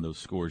update you on those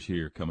scores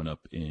here coming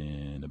up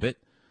in a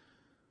bit.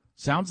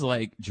 Sounds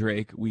like,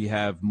 Drake, we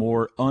have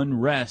more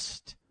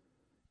unrest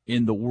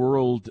in the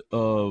world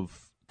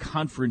of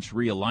conference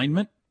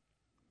realignment.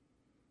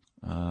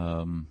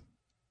 The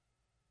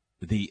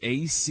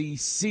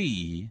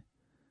ACC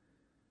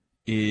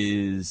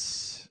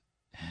is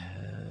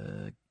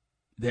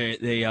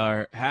they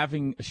are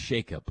having a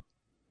shakeup.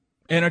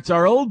 And it's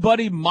our old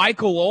buddy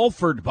Michael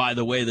Alford, by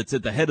the way, that's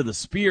at the head of the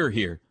spear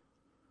here.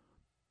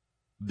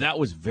 That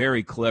was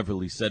very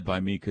cleverly said by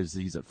me because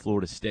he's at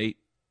Florida State.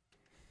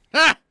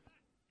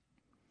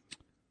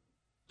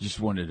 Just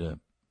wanted to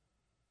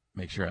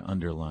make sure I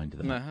underlined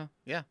that.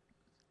 Yeah.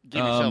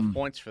 Give yourself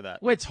points for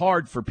that. Well, it's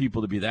hard for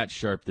people to be that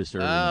sharp this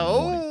early in the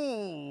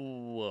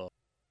morning.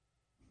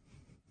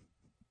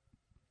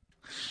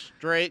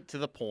 Straight to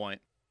the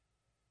point.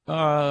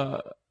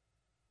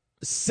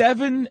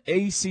 7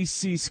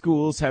 ACC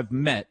schools have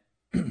met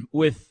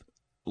with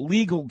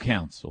legal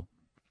counsel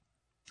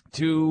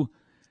to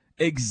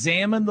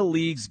examine the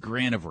league's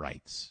grant of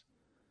rights.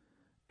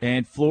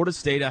 And Florida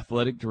State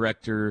Athletic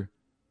Director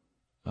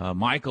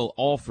Michael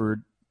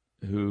Alford,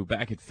 who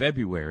back in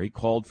February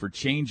called for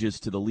changes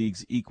to the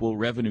league's equal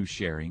revenue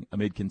sharing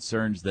amid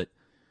concerns that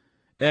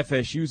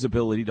FSU's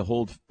ability to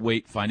hold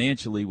weight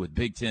financially with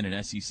Big Ten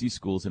and SEC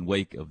schools in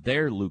wake of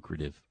their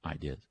lucrative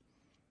ideas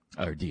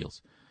or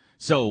deals.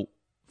 So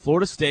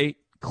Florida State,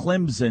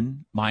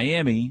 Clemson,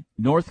 Miami,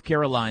 North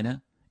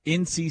Carolina,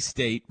 NC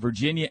State,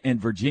 Virginia, and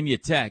Virginia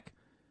Tech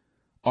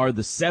are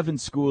the 7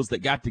 schools that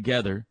got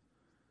together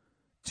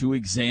to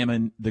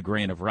examine the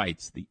grant of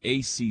rights. The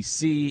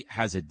ACC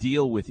has a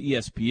deal with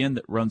ESPN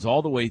that runs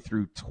all the way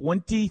through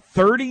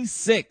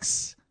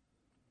 2036.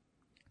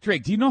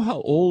 Drake, do you know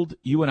how old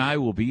you and I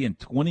will be in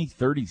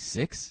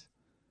 2036?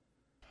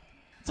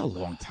 That's a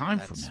long time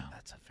from now.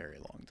 That's a very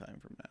long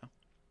time from now.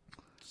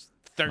 It's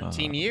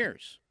 13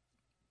 years.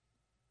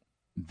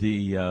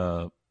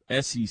 The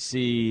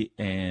SEC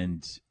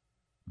and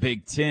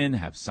Big Ten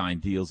have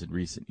signed deals in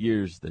recent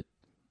years that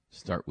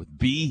start with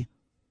B,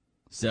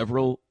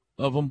 several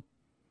of them.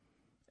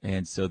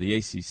 And so the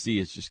ACC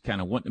is just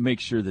kind of wanting to make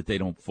sure that they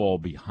don't fall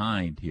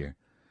behind here.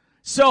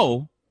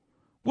 So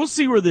we'll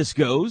see where this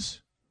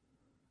goes.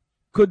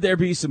 Could there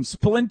be some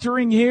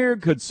splintering here?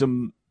 They're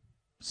going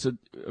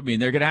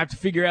to have to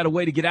figure out a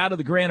way to get out of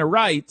the grant of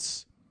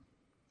rights.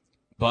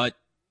 But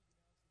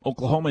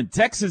Oklahoma and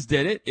Texas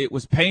did it. It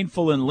was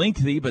painful and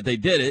lengthy, but they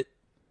did it.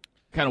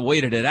 Kind of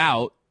waited it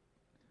out.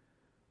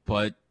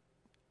 But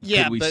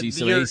yeah, could we see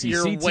some you're, ACC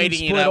you're teams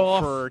waiting split it out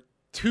off? for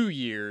 2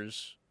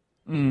 years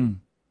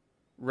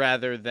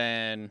rather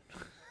than.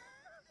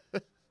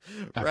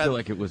 I feel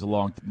like it was a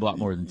lot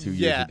more than 2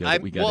 years ago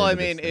that we got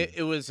into this thing.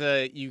 It was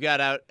you got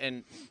out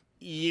an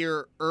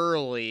year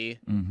early,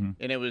 and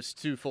it was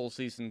 2 full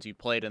seasons you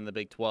played in the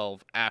Big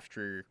 12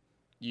 after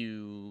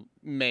you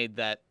made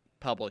that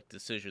public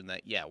decision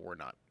that we're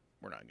not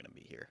going to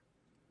be here.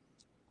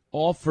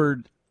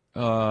 Alford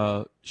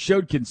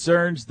showed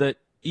concerns that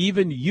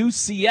even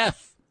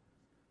UCF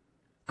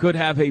could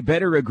have a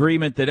better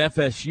agreement than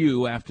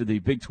FSU after the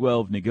Big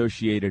 12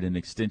 negotiated an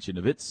extension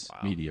of its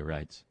media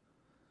rights.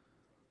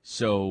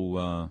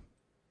 So,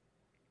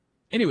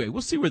 anyway,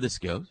 we'll see where this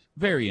goes.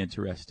 Very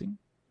interesting.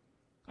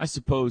 I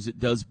suppose it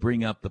does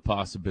bring up the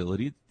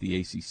possibility that the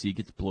ACC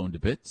gets blown to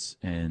bits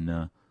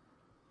and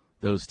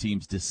those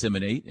teams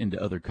disseminate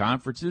into other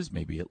conferences.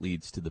 Maybe it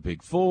leads to the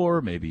Big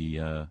Four. Maybe,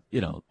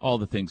 all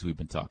the things we've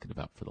been talking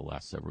about for the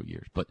last several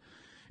years. But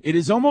it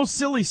is almost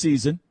silly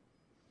season.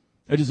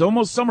 It is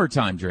almost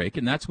summertime, Drake,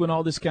 and that's when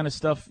all this kind of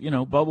stuff,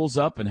 bubbles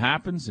up and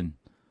happens, and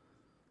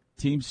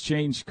teams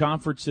change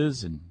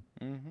conferences and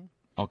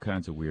all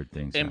kinds of weird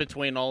things. In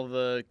between all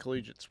the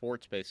collegiate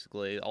sports,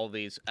 basically, all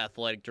these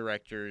athletic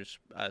directors,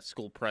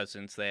 school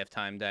presidents, they have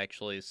time to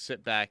actually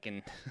sit back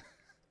and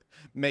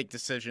make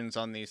decisions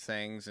on these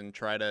things and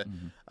try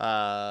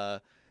to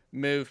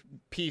move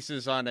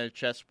pieces on a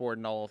chessboard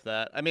and all of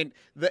that. I mean,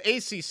 the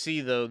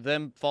ACC, though,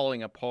 them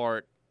falling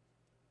apart,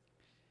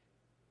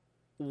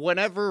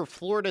 whenever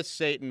Florida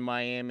State and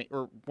Miami,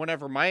 or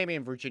whenever Miami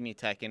and Virginia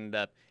Tech ended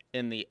up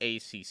in the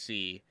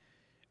ACC,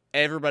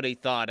 everybody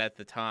thought at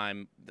the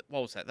time,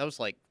 what was that? That was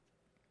like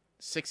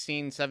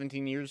 16,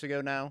 17 years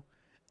ago now.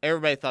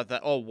 Everybody thought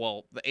that,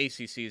 the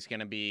ACC is going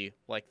to be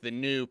like the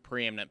new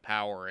preeminent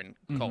power in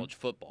college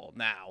football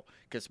now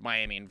because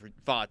Miami and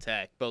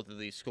Va-Tech, both of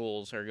these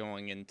schools are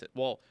going into,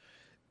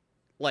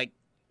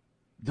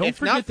 don't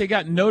forget they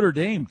got Notre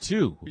Dame,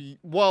 too.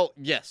 Well,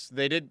 yes,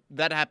 they did.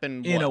 That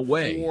happened, in a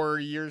way, 5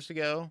 years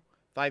ago.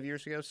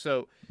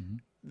 So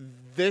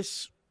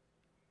this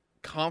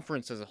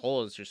conference as a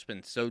whole has just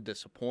been so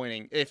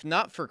disappointing. If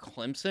not for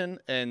Clemson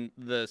and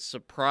the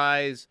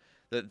surprise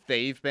that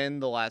they've been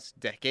the last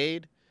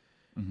decade,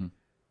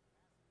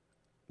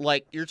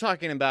 you're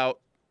talking about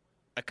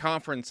a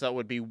conference that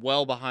would be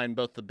well behind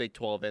both the Big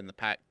 12 and the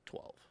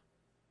Pac-12.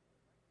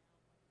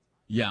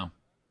 Yeah.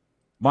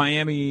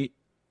 Miami,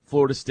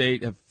 Florida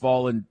State have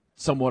fallen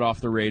somewhat off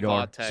the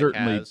radar. Va-Tech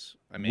certainly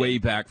way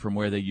back from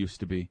where they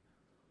used to be.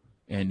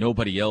 And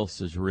nobody else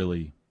has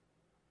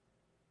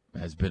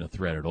been a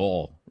threat at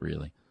all,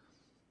 really.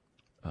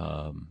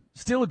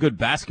 Still a good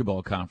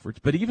basketball conference,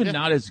 but even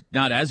not as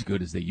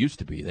good as they used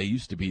to be. They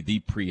used to be the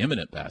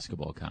preeminent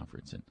basketball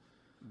conference. And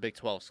Big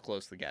 12's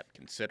closed the gap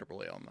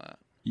considerably on that.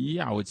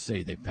 Yeah, I would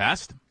say they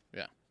passed them.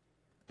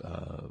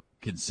 Yeah.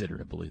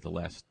 Considerably the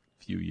last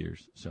few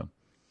years. So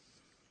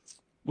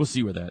we'll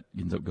see where that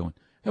ends up going.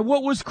 And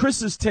what was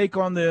Chris's take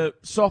on the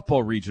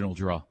softball regional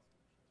draw?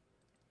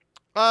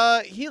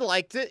 He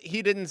liked it.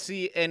 He didn't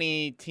see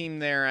any team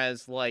there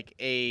as like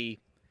a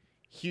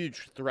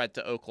huge threat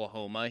to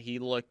Oklahoma. He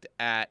looked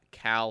at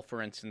Cal,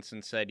 for instance,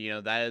 and said,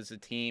 that is a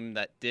team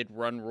that did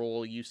run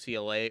roll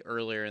UCLA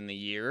earlier in the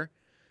year.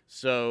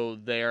 So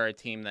they are a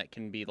team that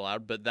can be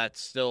loud, but that's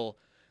still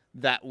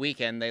that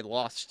weekend they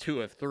lost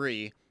 2 of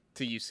 3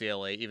 to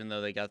UCLA, even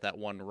though they got that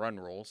one run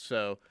roll.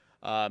 So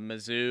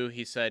Mizzou,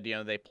 he said,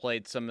 they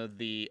played some of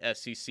the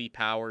SEC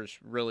powers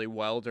really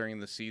well during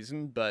the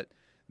season, but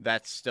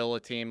that's still a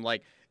team.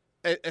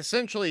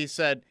 Essentially he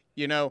said,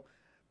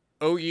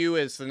 OU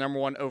is the number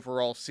 1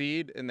 overall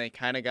seed, and they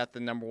kind of got the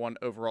number 1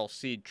 overall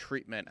seed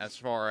treatment as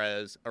far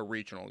as a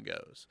regional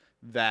goes.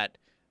 That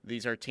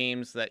these are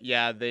teams that,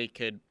 they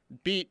could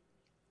beat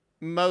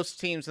most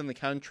teams in the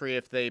country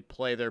if they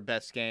play their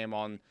best game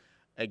on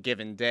a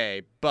given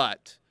day,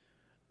 but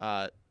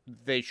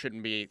they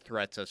shouldn't be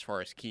threats as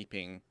far as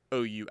keeping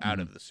OU out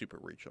of the super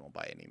regional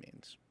by any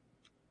means.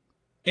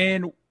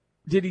 And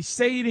did he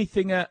say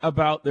anything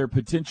about their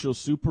potential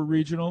super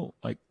regional,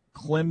 like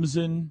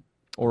Clemson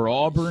Or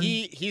Auburn?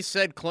 He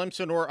said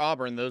Clemson or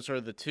Auburn. Those are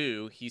the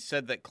two. He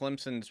said that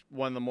Clemson's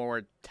one of the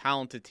more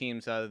talented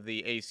teams out of the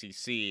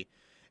ACC,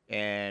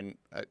 and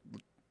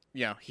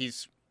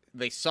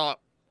they saw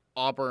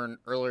Auburn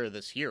earlier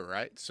this year,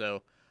 right?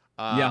 So,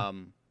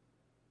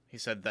 he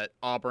said that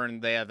Auburn,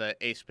 they have an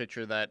ace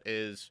pitcher that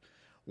is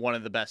one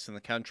of the best in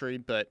the country,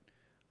 but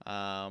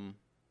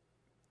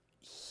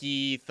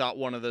he thought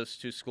one of those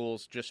two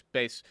schools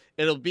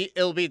it'll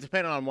be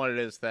dependent on what it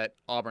is that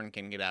Auburn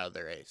can get out of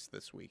their ace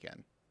this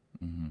weekend.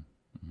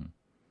 Mm-hmm.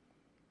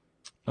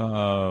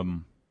 Mm-hmm.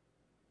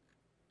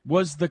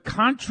 Was the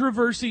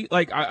controversy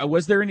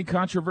was there any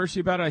controversy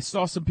about it? I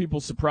saw some people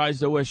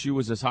surprised OSU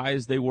was as high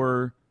as they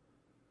were.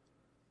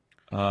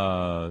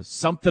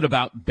 Something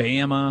about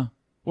Bama.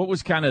 What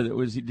was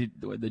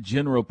the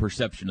general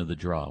perception of the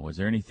draw? Was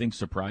there anything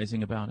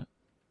surprising about it?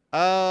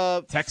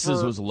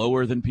 Texas was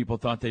lower than people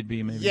thought they'd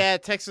be, maybe? Yeah,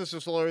 Texas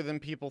was lower than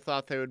people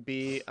thought they would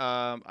be.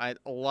 A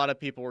lot of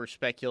people were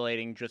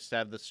speculating just to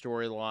have the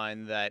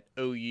storyline that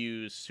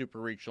OU's super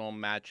regional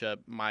matchup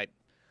might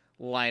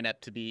line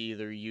up to be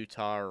either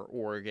Utah or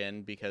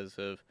Oregon because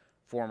of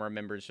former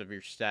members of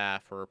your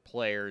staff or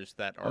players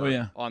that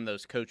are on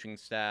those coaching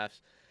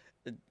staffs.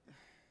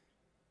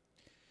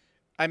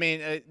 I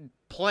mean,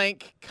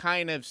 Plank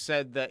kind of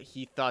said that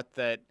he thought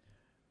that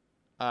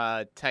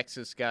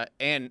Texas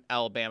and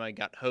Alabama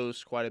got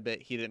hosed quite a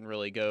bit. He didn't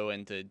really go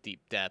into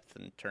deep depth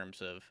in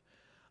terms of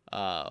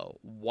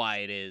why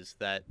it is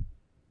that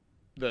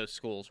those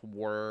schools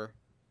were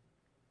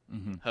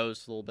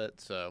hosed a little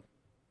bit. So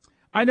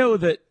I know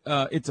that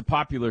it's a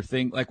popular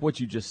thing, like what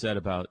you just said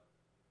about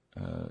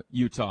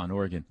Utah and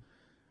Oregon.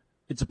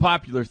 It's a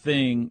popular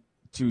thing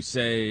to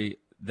say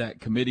that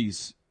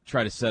committees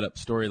try to set up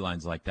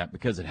storylines like that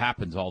because it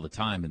happens all the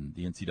time in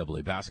the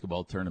NCAA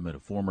basketball tournament. A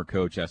former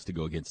coach has to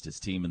go against his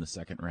team in the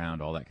second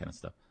round, all that kind of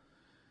stuff.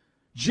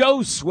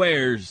 Joe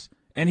swears,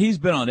 and he's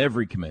been on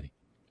every committee,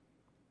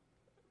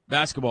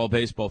 basketball,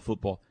 baseball,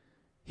 football.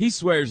 He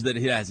swears that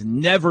it has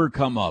never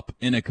come up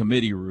in a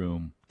committee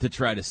room to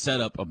try to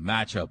set up a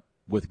matchup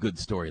with good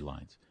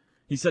storylines.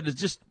 He said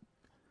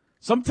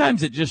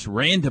sometimes it just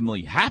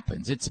randomly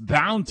happens. It's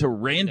bound to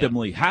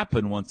randomly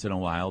happen once in a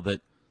while that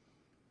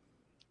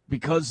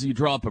because you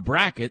draw up a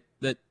bracket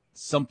that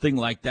something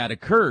like that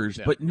occurs,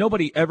 but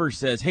nobody ever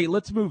says, hey,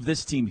 let's move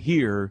this team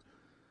here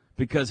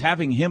because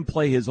having him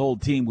play his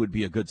old team would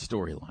be a good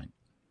storyline.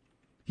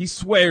 He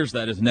swears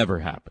that has never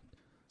happened.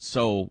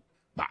 So,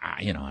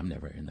 I'm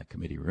never in the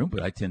committee room,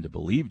 but I tend to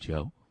believe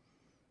Joe.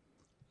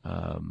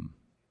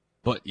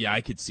 But, yeah,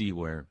 I could see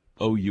where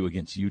OU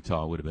against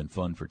Utah would have been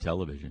fun for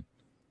television.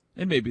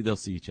 And maybe they'll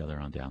see each other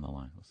on down the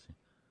line. We'll see.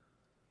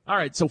 All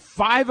right, so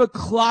 5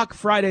 o'clock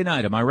Friday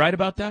night. Am I right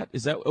about that?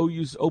 Is that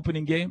OU's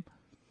opening game?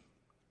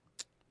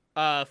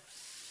 4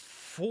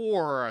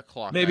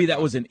 o'clock. Maybe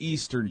that was an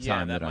Eastern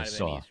time that I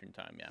saw. Eastern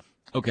time, yeah.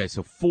 Okay,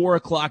 so 4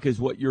 o'clock is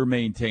what you're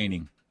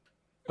maintaining.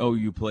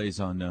 OU plays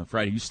on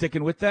Friday. You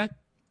sticking with that?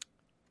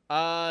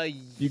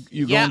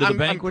 You going to the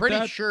bank with that? I'm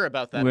pretty sure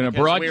about that. We're going to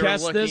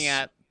broadcast we were looking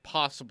at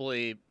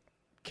possibly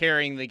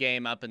carrying the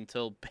game up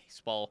until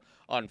baseball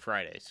on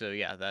Friday. So,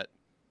 yeah,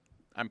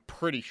 I'm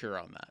pretty sure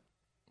on that.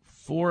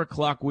 4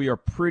 o'clock, we are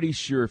pretty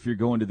sure if you're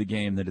going to the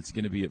game that it's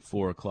going to be at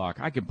 4 o'clock.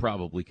 I can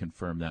probably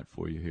confirm that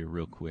for you here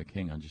real quick.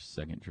 Hang on just a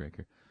second,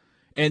 Draker.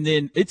 And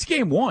then it's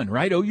game one,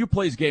 right? OU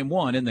plays game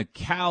one, and the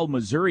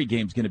Cal-Missouri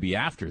game's going to be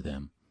after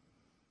them.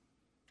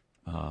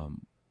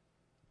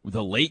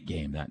 The late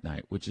game that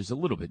night, which is a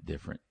little bit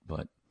different,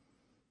 but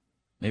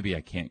maybe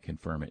I can't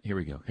confirm it. Here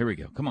we go.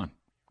 Come on,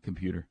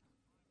 computer.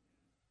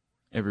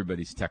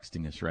 Everybody's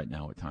texting us right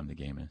now what time the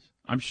game is.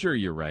 I'm sure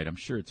you're right. I'm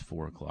sure it's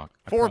 4 o'clock.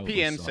 4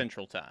 p.m.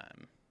 Central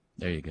Time.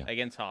 There you go.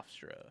 Against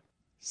Hofstra.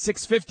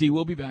 6:50.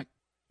 We'll be back.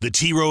 The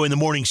T-Row in the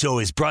Morning Show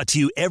is brought to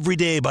you every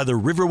day by the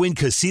Riverwind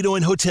Casino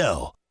and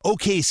Hotel,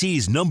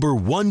 OKC's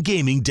 #1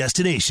 gaming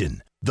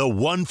destination. The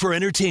one for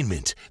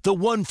entertainment, the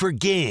one for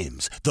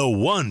games, the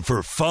one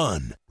for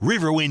fun.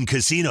 Riverwind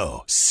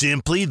Casino,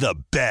 simply the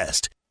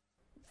best.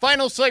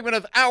 Final segment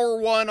of Hour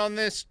 1 on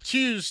this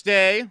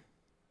Tuesday.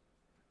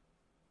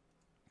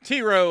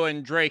 T-Row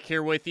and Drake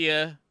here with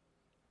you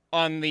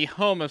on the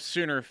home of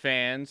Sooner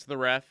fans, the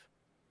Ref.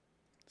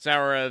 This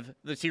hour of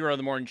the T-Row in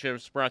the Morning Show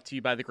is brought to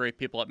you by the great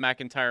people at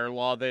McIntyre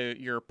Law. They're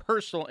your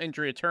personal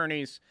injury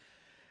attorneys,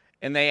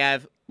 and they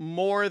have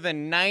more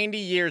than 90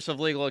 years of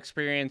legal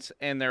experience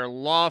in their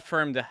law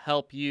firm to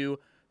help you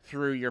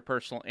through your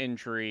personal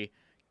injury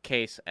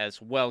case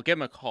as well. Give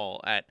them a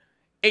call at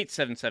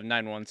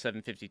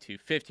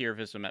 877-917-5250 or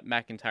visit them at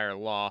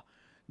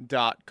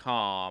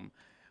McIntyreLaw.com.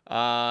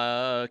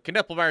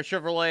 Knippelmeyer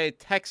Chevrolet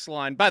text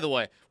line. By the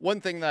way, one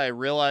thing that I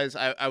realized,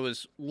 I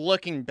was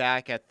looking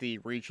back at the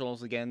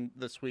regionals again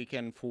this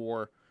weekend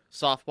for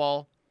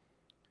softball.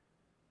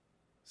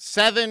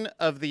 7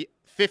 of the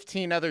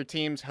 15 other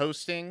teams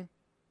hosting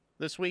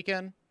this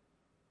weekend,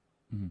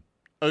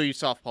 OU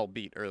softball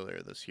beat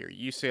earlier this year.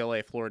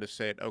 UCLA, Florida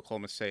State,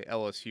 Oklahoma State,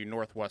 LSU,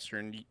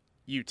 Northwestern,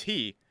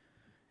 UT,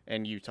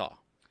 and Utah.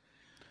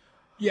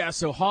 Yeah,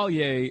 so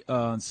Hollier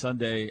on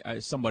Sunday,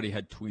 somebody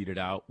had tweeted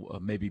out,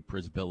 maybe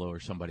Prisbillo or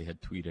somebody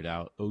had tweeted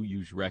out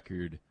OU's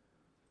record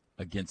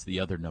against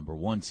the other number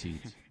 1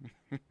 seeds.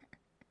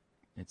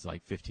 It's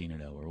like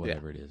 15-0 or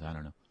whatever it is. I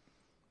don't know.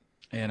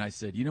 And I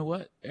said, you know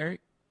what, Eric?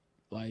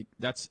 Like,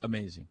 that's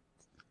amazing.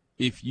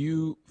 If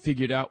you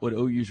figured out what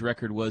OU's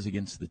record was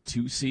against the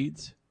 2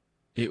 seeds,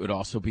 it would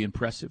also be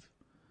impressive.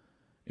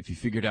 If you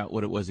figured out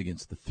what it was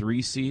against the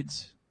 3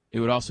 seeds, it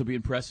would also be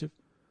impressive.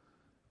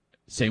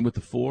 Same with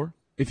the 4.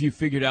 If you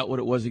figured out what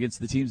it was against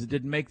the teams that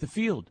didn't make the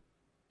field,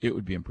 it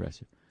would be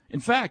impressive.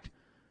 In fact,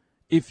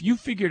 if you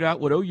figured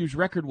out what OU's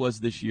record was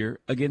this year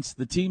against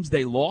the teams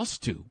they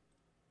lost to,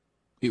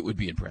 it would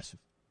be impressive.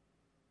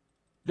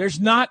 There's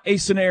not a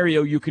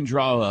scenario you can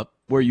draw up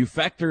where you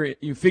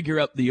figure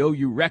out the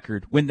OU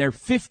record when they're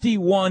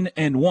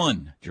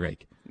 51-1,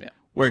 Drake. Yeah.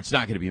 Where it's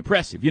not going to be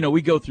impressive. You know,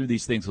 we go through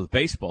these things with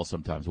baseball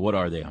sometimes. What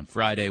are they on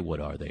Friday? What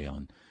are they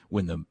on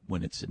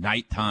when it's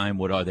nighttime?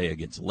 What are they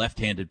against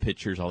left-handed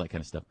pitchers? All that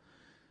kind of stuff.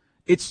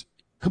 It's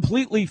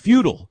completely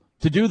futile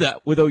to do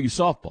that with OU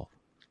softball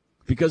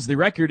because the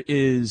record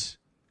is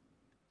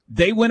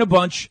they win a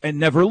bunch and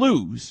never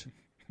lose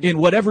in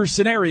whatever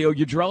scenario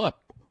you draw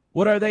up.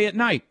 What are they at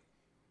night?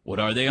 What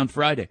are they on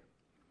Friday?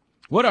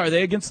 What are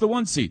they against the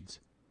 1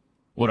 seeds?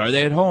 What are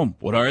they at home?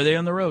 What are they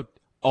on the road?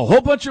 A whole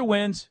bunch of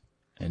wins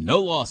and no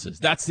losses.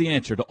 That's the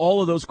answer to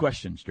all of those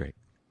questions, Drake.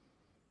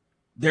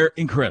 They're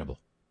incredible.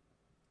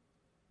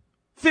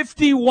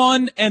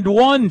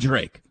 51-1,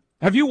 Drake.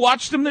 Have you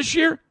watched them this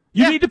year?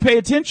 You need to pay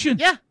attention.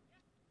 Yeah.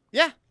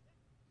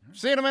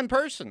 Seeing them in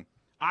person.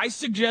 I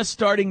suggest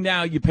starting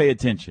now you pay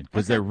attention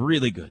because they're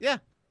really good. Yeah.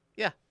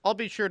 I'll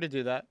be sure to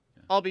do that.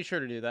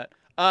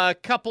 A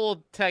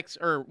couple texts,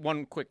 or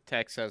one quick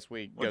text as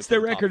we go. What's their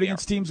record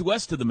against teams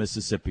west of the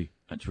Mississippi?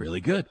 That's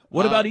really good.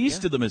 What about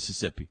east of the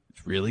Mississippi?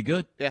 It's really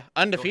good. Yeah,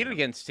 undefeated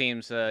against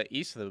teams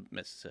east of the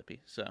Mississippi.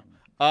 So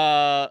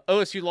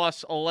OSU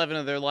lost 11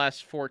 of their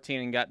last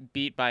 14 and got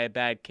beat by a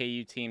bad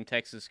KU team.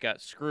 Texas got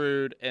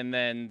screwed. And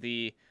then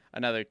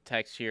another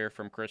text here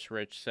from Chris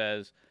Rich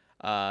says,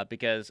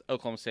 because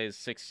Oklahoma State is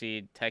 6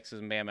 seed,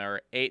 Texas and Bama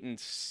are 8 and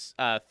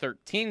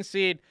 13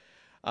 seed.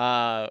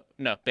 No,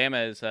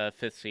 Bama is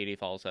 5th seed. He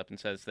follows up and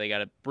says they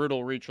got a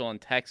brutal ritual in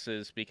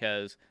Texas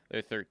because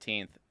they're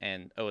 13th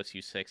and OSU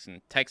 6th,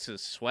 and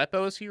Texas swept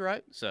OSU,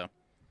 right? So,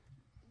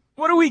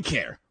 what do we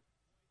care?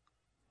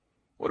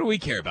 What do we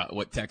care about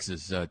what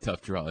Texas'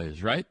 tough draw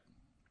is, right?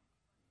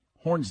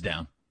 Horns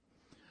down.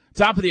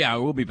 Top of the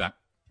hour. We'll be back.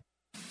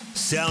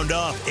 Sound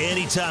off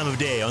any time of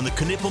day on the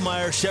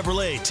Knippelmeyer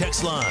Chevrolet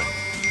text line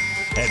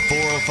at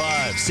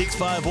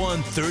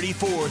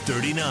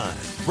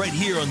 405-651-3439. Right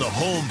here on the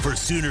home for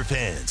Sooner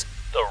fans,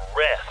 the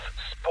Ref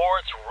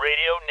Sports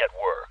Radio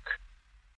Network.